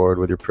 Pay it forward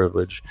with your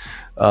privilege.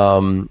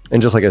 And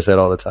just like I said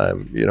all the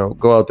time, you know,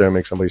 go out there and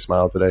make somebody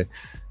smile today.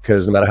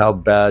 Because no matter how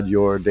bad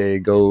your day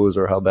goes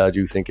or how bad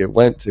you think it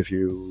went, if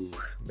you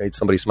made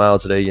somebody smile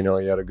today, you know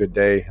you had a good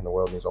day, and the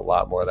world needs a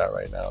lot more of that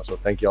right now. So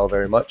thank you all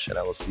very much, and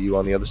I will see you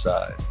on the other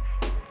side.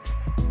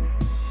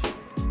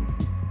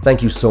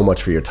 Thank you so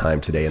much for your time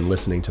today and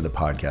listening to the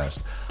podcast.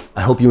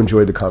 I hope you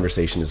enjoyed the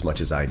conversation as much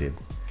as I did.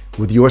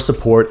 With your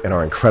support and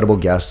our incredible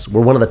guests,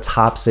 we're one of the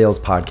top sales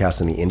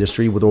podcasts in the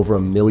industry with over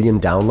 1 million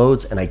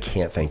downloads, and I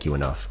can't thank you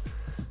enough.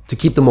 To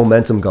keep the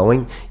momentum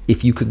going,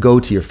 if you could go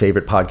to your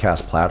favorite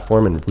podcast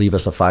platform and leave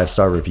us a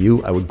 5-star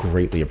review, I would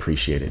greatly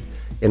appreciate it.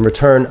 In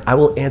return, I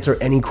will answer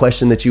any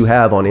question that you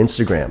have on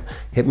Instagram.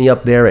 Hit me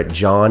up there at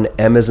John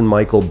M as in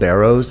Michael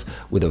Barrows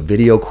with a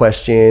video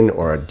question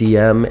or a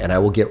DM, and I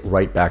will get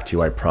right back to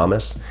you, I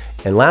promise.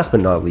 And last but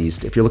not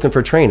least, if you're looking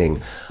for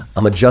training,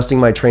 I'm adjusting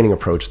my training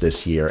approach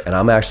this year, and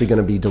I'm actually going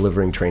to be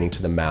delivering training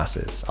to the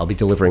masses. I'll be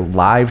delivering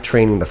live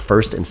training the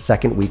first and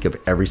second week of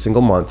every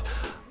single month,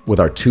 with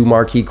our 2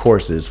 marquee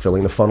courses,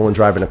 Filling the Funnel and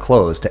Driving to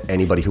Close, to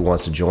anybody who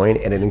wants to join.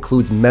 And it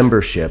includes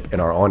membership in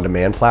our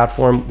on-demand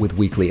platform with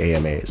weekly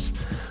AMAs.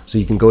 So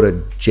you can go to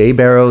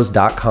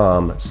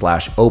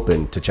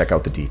jbarrows.com/open to check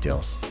out the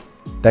details.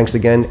 Thanks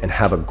again, and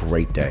have a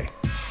great day.